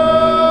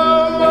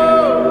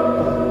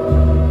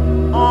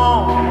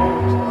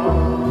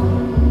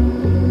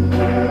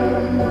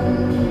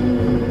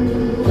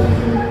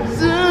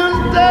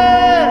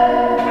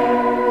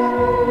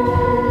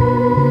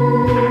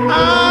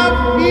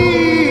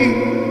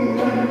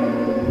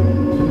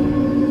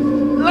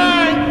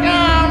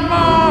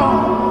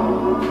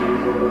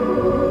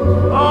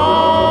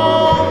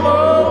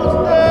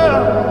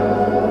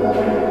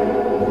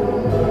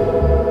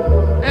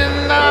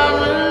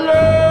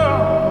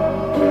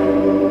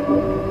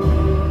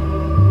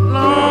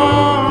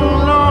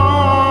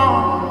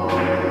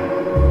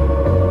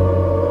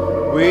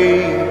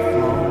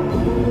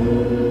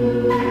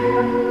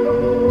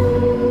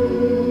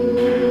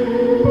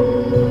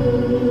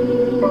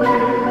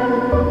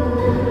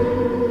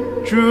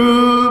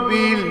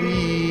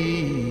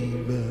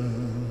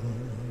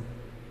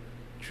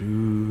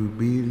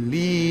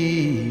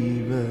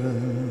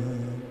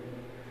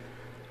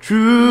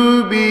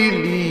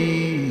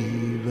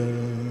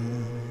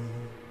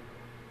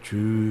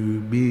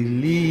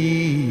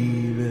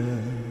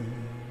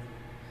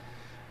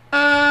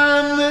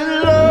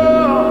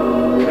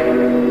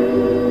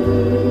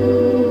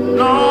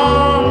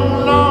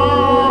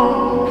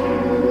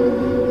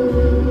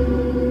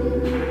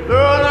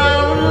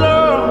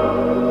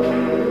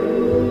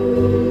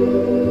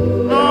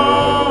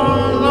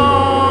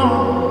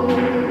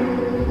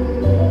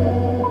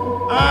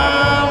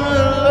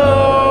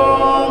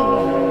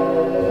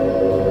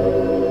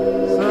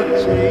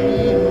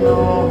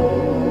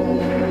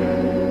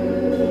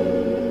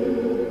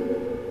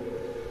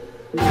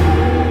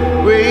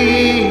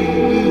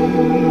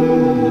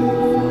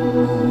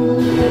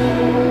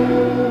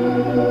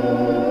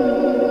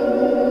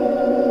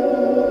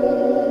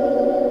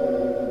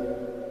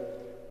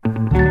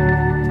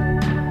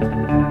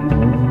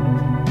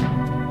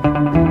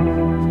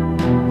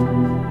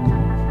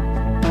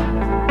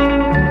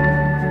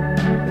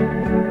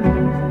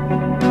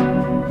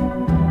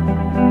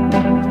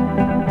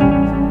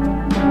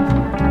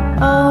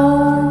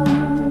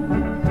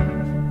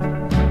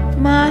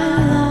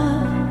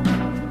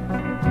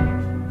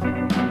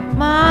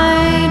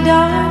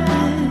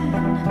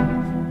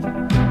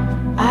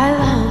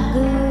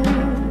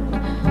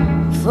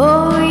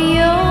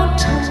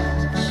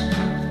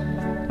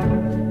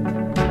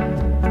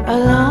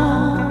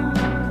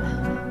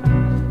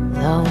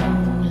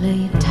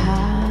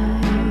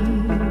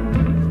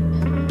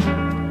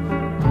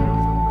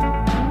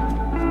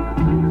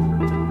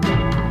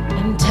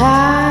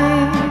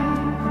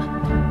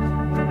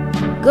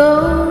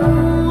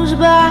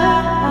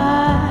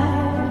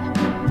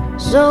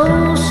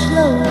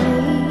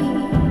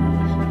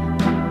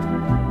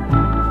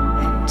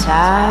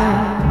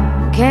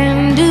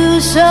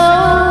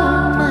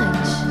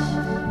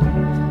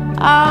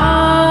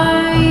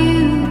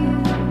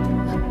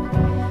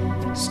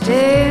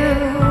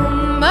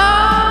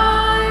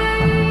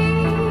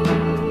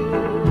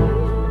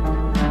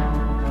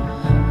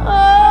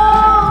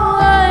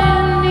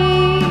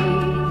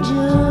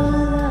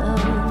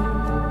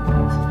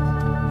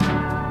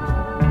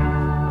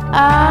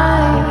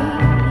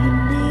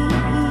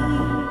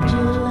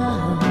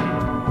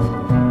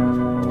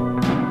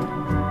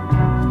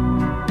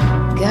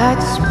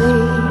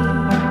Godspeed,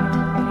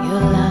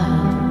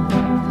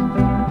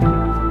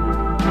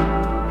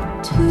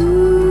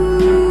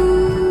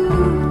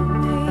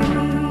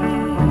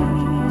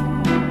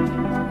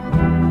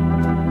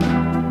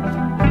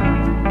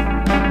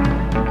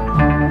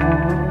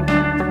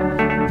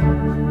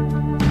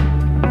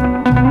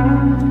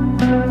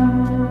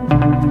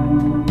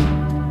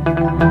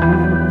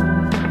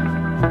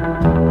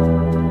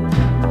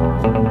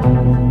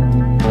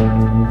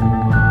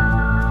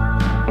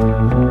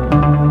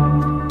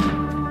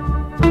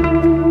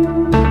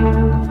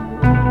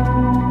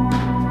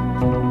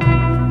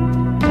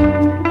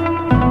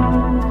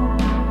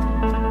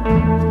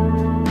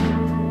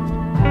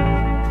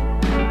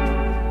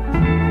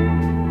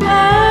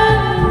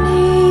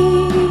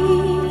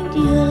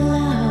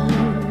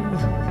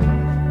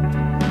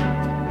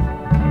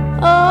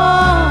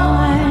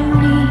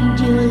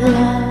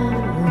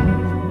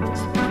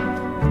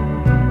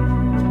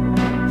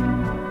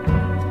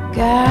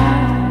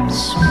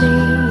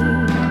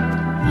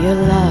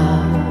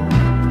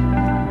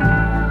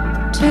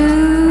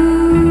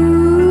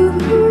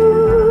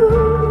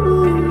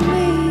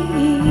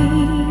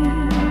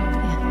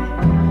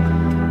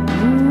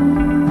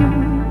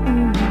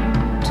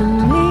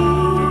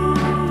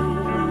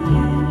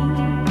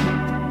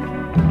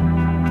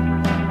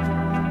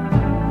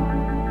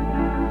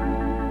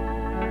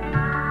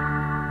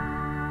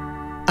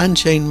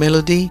 Unchained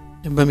Melody,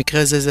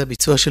 במקרה הזה זה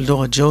הביצוע של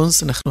נורה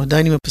ג'ונס, אנחנו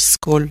עדיין עם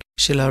הפסקול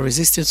של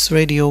ה-Resistance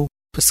Radio,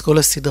 פסקול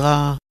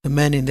הסדרה The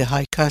Man in the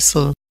High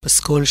Castle,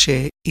 פסקול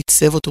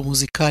שעיצב אותו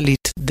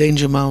מוזיקלית,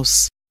 Danger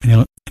Mouse. אני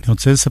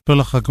רוצה לספר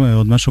לך רק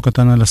עוד משהו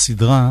קטן על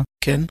הסדרה.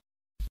 כן.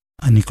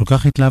 אני כל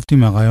כך התלהבתי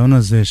מהרעיון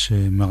הזה,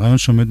 מהרעיון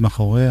שעומד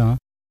מאחוריה,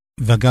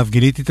 ואגב,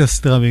 גיליתי את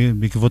הסדרה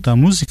בעקבות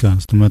המוזיקה,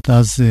 זאת אומרת,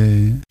 אז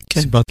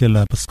כן. סיברתי על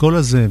הפסקול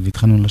הזה,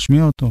 והתחלנו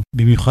להשמיע אותו.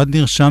 במיוחד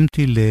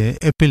נרשמתי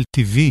לאפל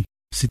TV,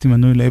 עשיתי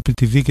מנוי לאפל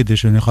TV כדי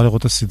שאני אוכל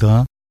לראות את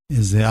הסדרה,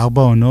 איזה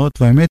 4 עונות,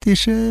 והאמת היא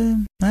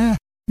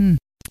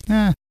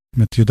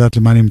את יודעת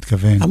למה אני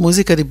מתכוון.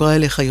 המוזיקה דיברה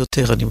אליך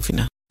יותר, אני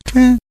מבינה.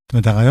 כן, זאת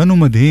אומרת, הרעיון הוא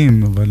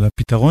מדהים, אבל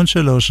הפתרון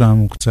שלו שם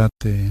הוא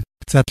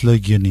קצת לא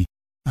הגיוני.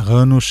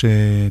 הרעיון הוא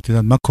שאת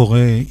יודעת מה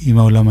קורה אם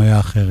העולם היה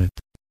אחרת.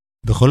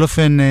 בכל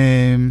אופן...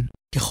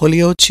 יכול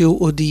להיות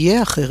שהוא עוד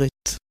יהיה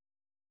אחרת.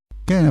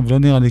 כן, אבל לא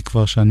נראה לי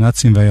כבר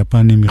שהנאצים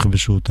והיפנים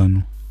יכבשו אותנו.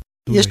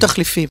 יש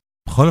תחליפים.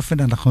 בכל אופן,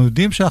 אנחנו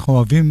יודעים שאנחנו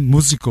אוהבים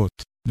מוזיקות.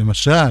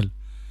 למשל,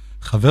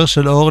 חבר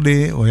של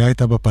אורלי, הוא היה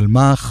איתה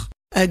בפלמח.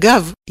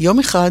 אגב, יום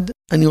אחד,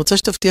 אני רוצה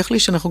שתבטיח לי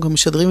שאנחנו גם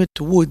משדרים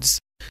את וודס,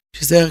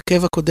 שזה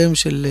ההרכב הקודם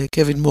של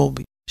קווין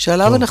מורבי.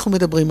 שעליו אנחנו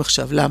מדברים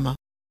עכשיו. למה?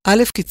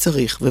 א', כי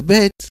צריך, וב',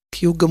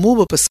 כי הוא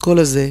גמור בפסקול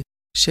הזה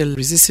של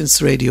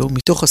Resistance Radio,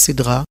 מתוך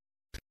הסדרה,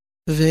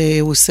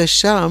 והוא עושה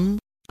שם,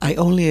 I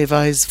only have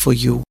eyes for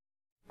you.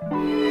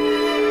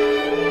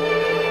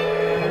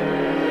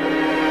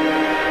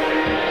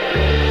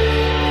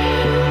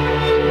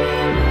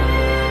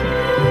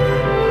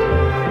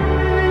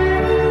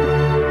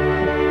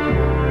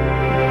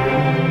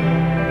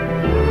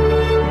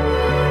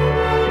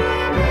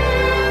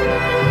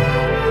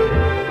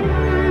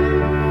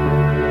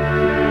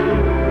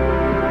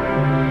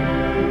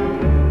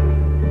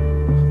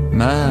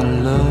 My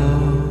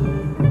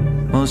love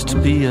must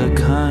be a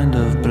kind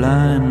of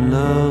blind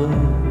love.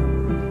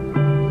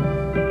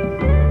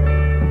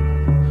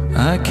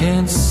 I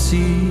can't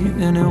see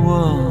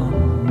anyone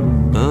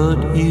but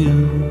you.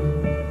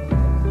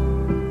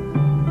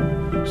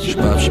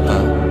 Shbab,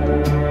 shbab.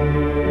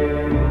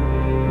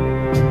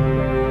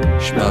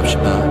 Shbab,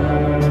 shbab.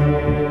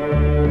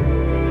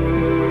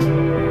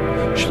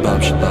 Shbab,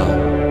 shbab.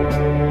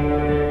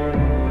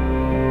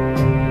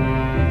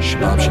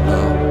 Shbab,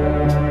 shbab.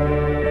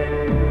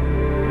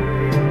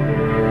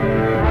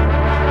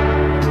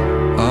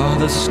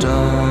 The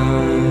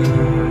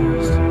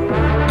stars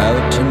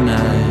out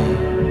tonight.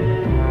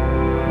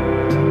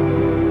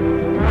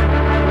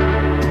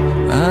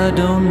 I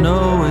don't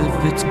know if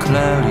it's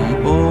cloudy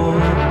or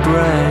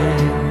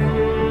bright.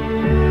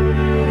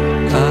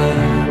 I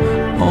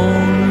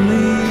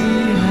only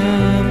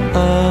have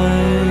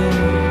eyes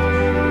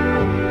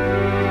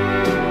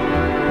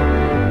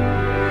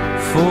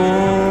for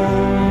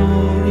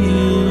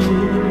you,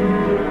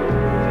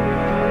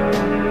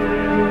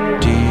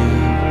 dear.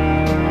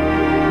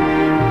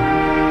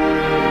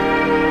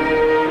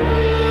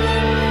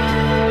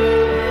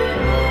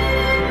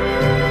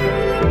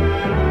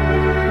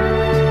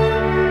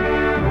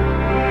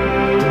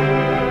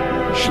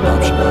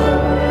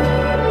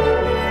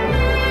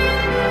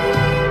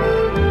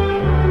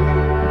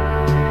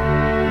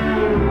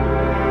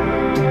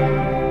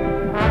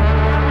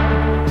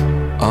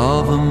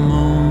 All the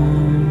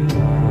moon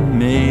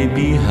may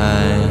be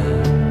high,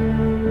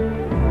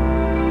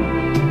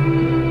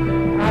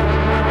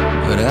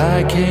 but I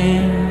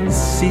can't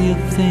see a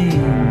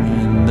thing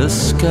in the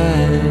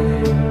sky.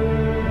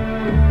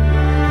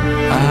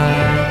 I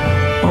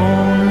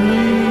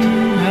only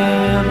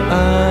have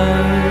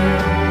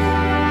eyes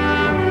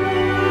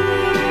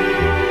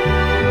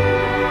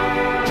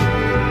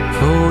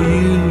for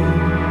you.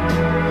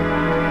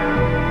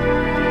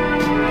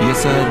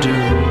 Yes, I do.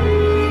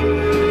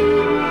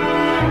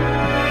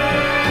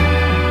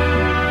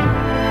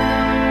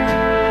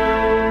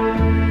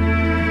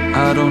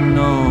 I don't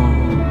know,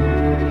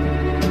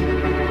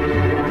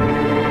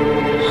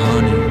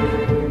 honey,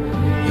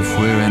 if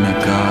we're in a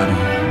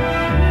garden.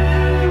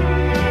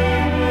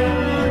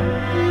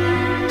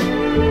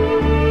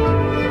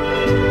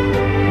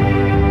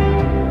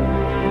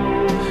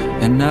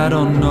 And I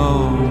don't know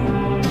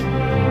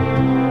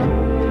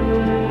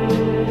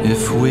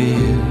if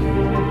we're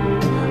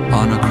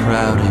on a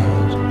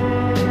crowded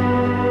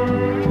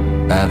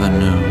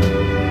avenue.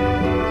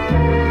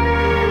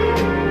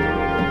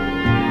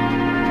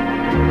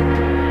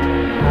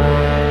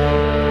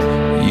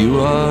 You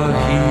are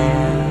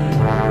here,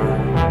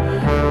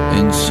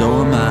 and so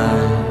am I.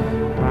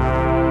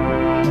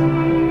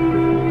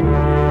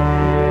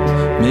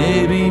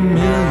 Maybe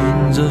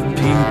millions of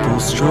people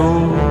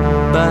stroll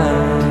by,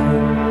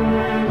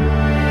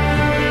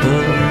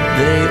 but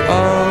they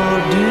all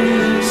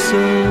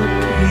disappear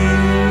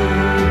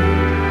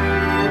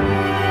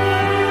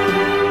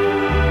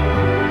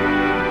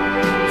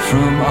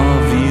from our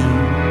view.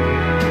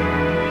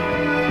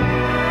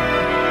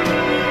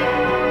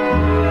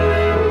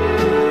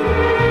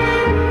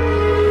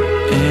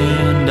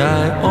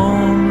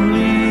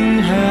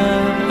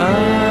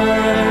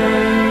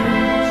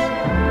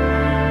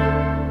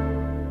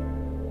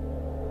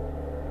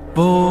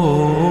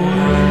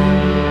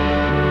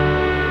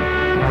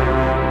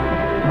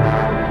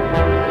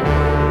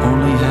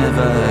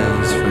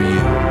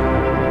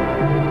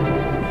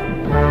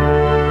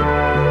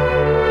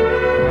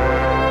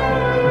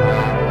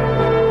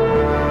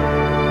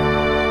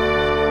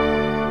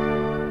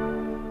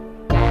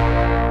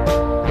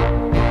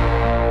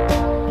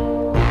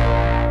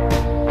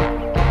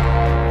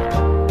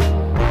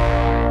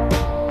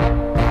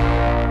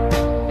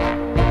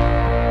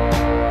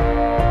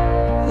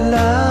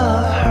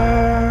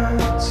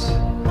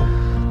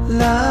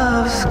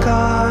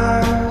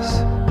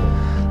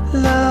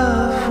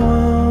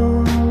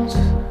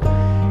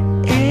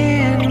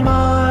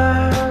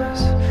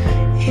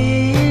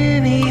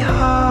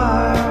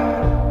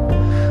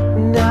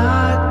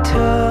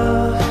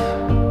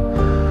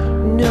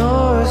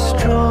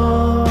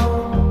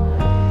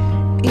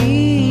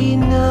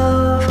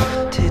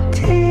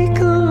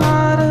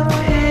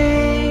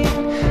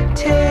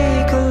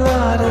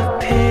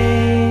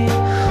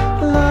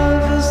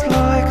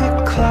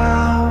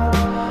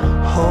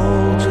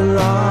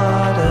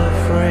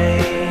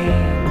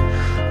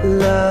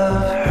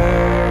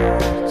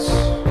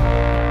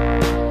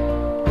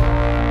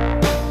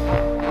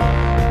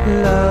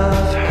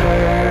 love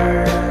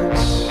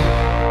hurts.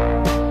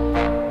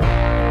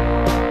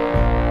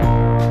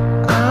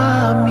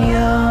 I'm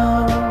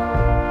young,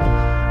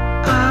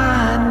 I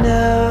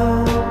know,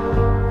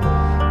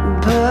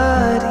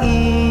 but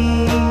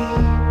even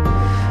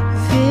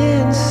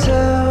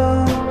so,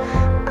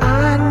 I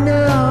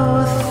know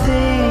a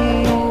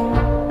thing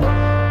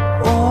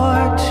or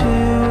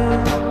two.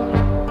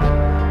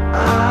 I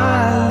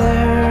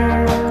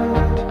learned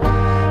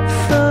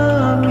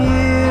from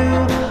you.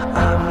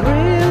 I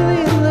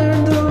really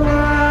learned a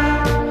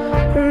lot.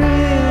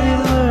 Really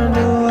learned a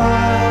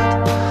lot.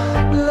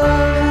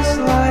 Love is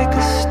like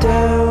a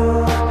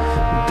stove,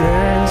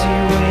 burns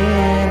you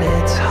when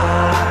it's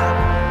hot.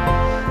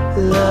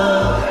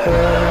 Love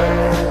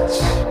hurts.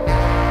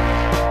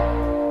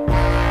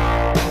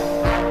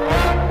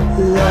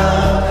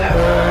 Love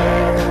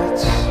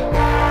hurts.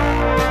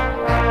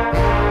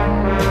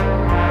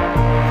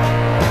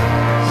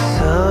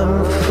 Some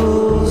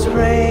fools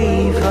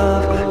rave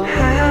of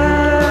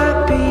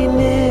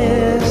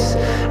happiness,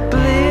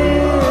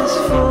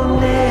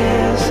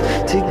 blissfulness,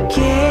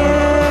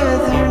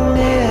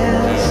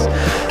 togetherness.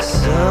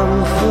 Some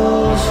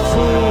fools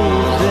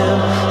fool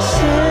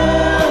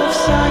themselves,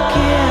 I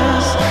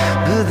guess,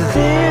 but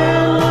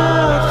they're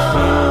not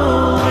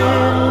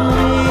fooling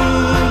me.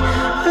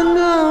 I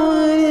know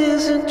it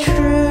isn't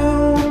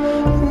true.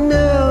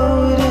 No,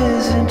 it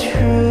isn't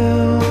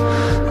true.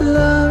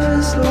 Love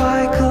is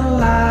like a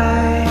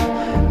lie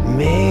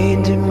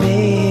made to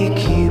make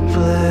you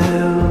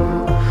blue.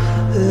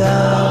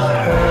 Love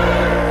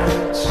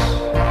hurts.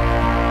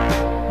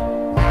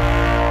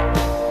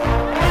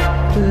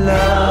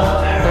 Love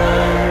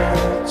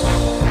hurts.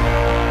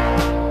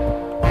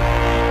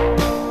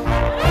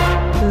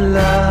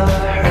 Love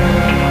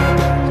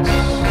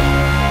hurts.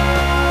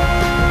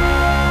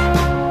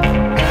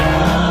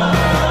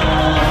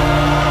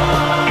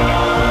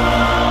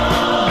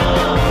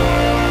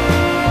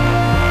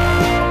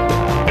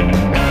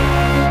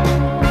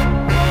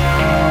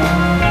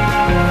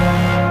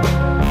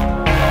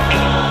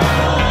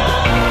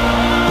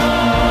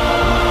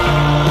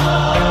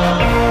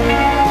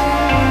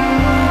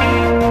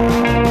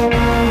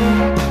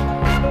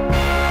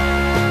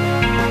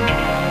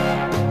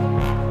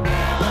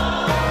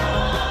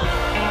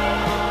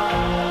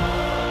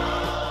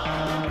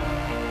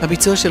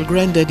 הביצוע של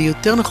גרנדדי,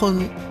 יותר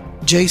נכון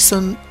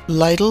ג'ייסון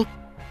ליידל,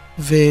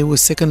 והוא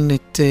עושה כאן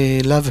את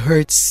Love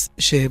Hurts,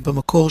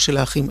 שבמקור של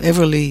האחים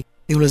אברלי,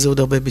 היו לזה עוד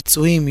הרבה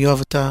ביצועים.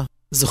 יואב, אתה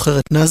זוכר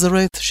את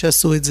נזרת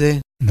שעשו את זה?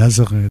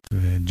 נזרת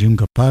וג'ים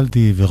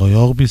גפלדי ורוי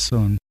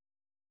אורביסון.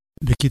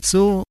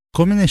 בקיצור,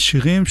 כל מיני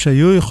שירים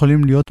שהיו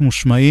יכולים להיות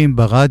מושמעים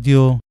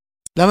ברדיו.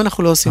 למה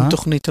אנחנו לא עושים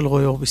תוכנית על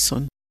רוי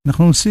אורביסון?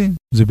 אנחנו עושים,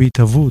 זה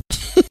בהתהוות.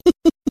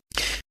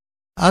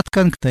 עד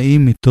כאן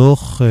קטעים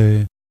מתוך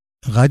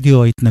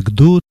רדיו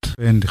ההתנגדות,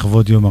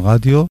 לכבוד יום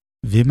הרדיו,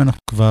 ואם אנחנו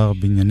כבר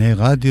בענייני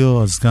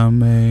רדיו, אז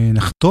גם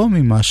נחתום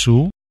עם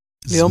משהו.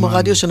 ליום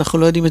הרדיו שאנחנו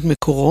לא יודעים את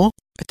מקורו,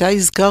 אתה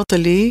הזכרת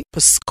לי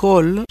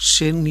פסקול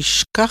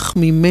שנשכח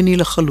ממני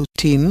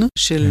לחלוטין,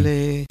 של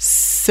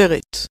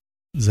סרט.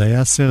 זה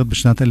היה סרט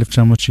בשנת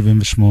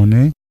 1978,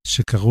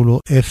 שקראו לו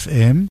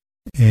FM.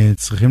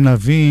 צריכים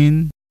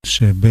להבין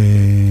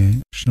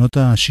שבשנות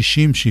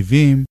ה-60-70,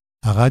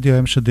 הרדיו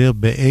היה משדר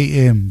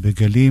ב-AM,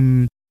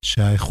 בגלים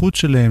שהאיכות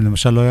שלהם,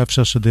 למשל לא היה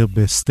אפשר לשדר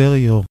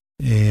בסטריאו,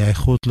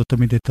 האיכות לא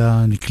תמיד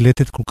הייתה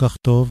נקלטת כל כך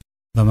טוב,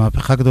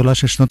 והמהפכה הגדולה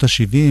של שנות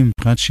ה-70,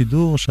 מבחינת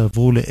שידור,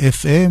 שעברו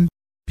ל-FM,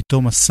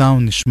 פתאום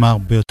הסאונד נשמע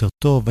הרבה יותר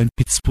טוב, ואין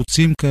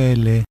פצפוצים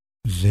כאלה,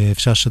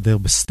 ואפשר לשדר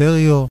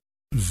בסטריאו,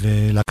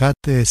 ולהקת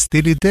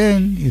סטילי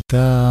דן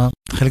הייתה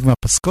חלק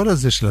מהפסקול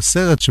הזה של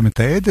הסרט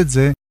שמתעד את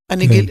זה.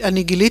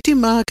 אני גיליתי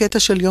מה הקטע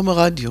של יום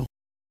הרדיו,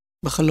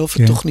 בחלוף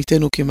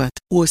תוכניתנו כמעט.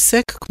 הוא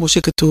עוסק, כמו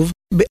שכתוב,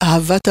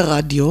 באהבת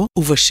הרדיו,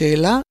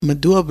 ובשאלה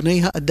מדוע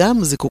בני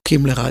האדם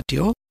זקוקים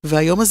לרדיו,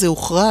 והיום הזה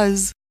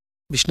הוכרז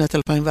בשנת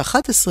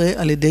 2011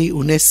 על ידי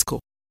אונסקו.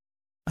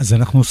 אז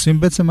אנחנו עושים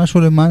בעצם משהו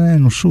למען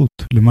האנושות,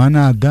 למען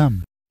האדם.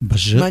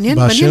 מעניין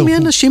מי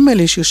האנשים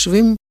האלה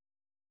שיושבים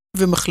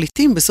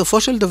ומחליטים,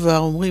 בסופו של דבר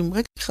אומרים,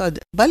 רגע אחד,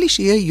 בא לי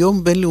שיהיה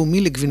יום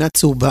בינלאומי לגבינה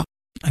צהובה.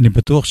 אני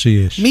בטוח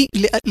שיש.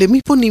 למי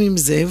פונים עם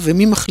זה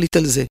ומי מחליט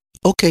על זה?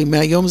 אוקיי,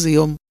 מהיום זה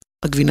יום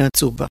הגבינה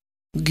הצהובה.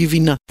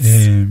 גבינה.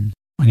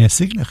 אני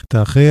אשיג לך את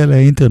האחראי על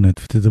האינטרנט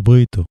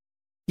ותדברי איתו.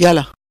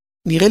 יאללה,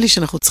 נראה לי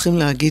שאנחנו צריכים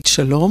להגיד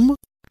שלום,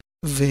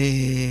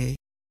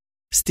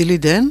 סטילי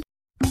דן?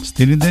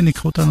 סטילי דן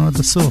יקחו אותנו עד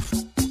הסוף.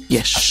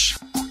 יש.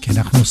 כי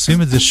אנחנו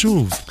עושים את זה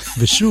שוב,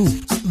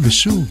 ושוב,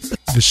 ושוב,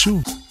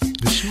 ושוב,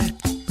 ושוב.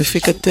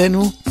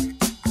 בפיקתנו,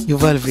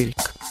 יובל וילק.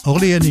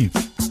 אורלי יניב.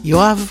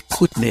 יואב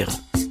קוטנר.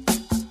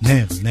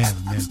 נר.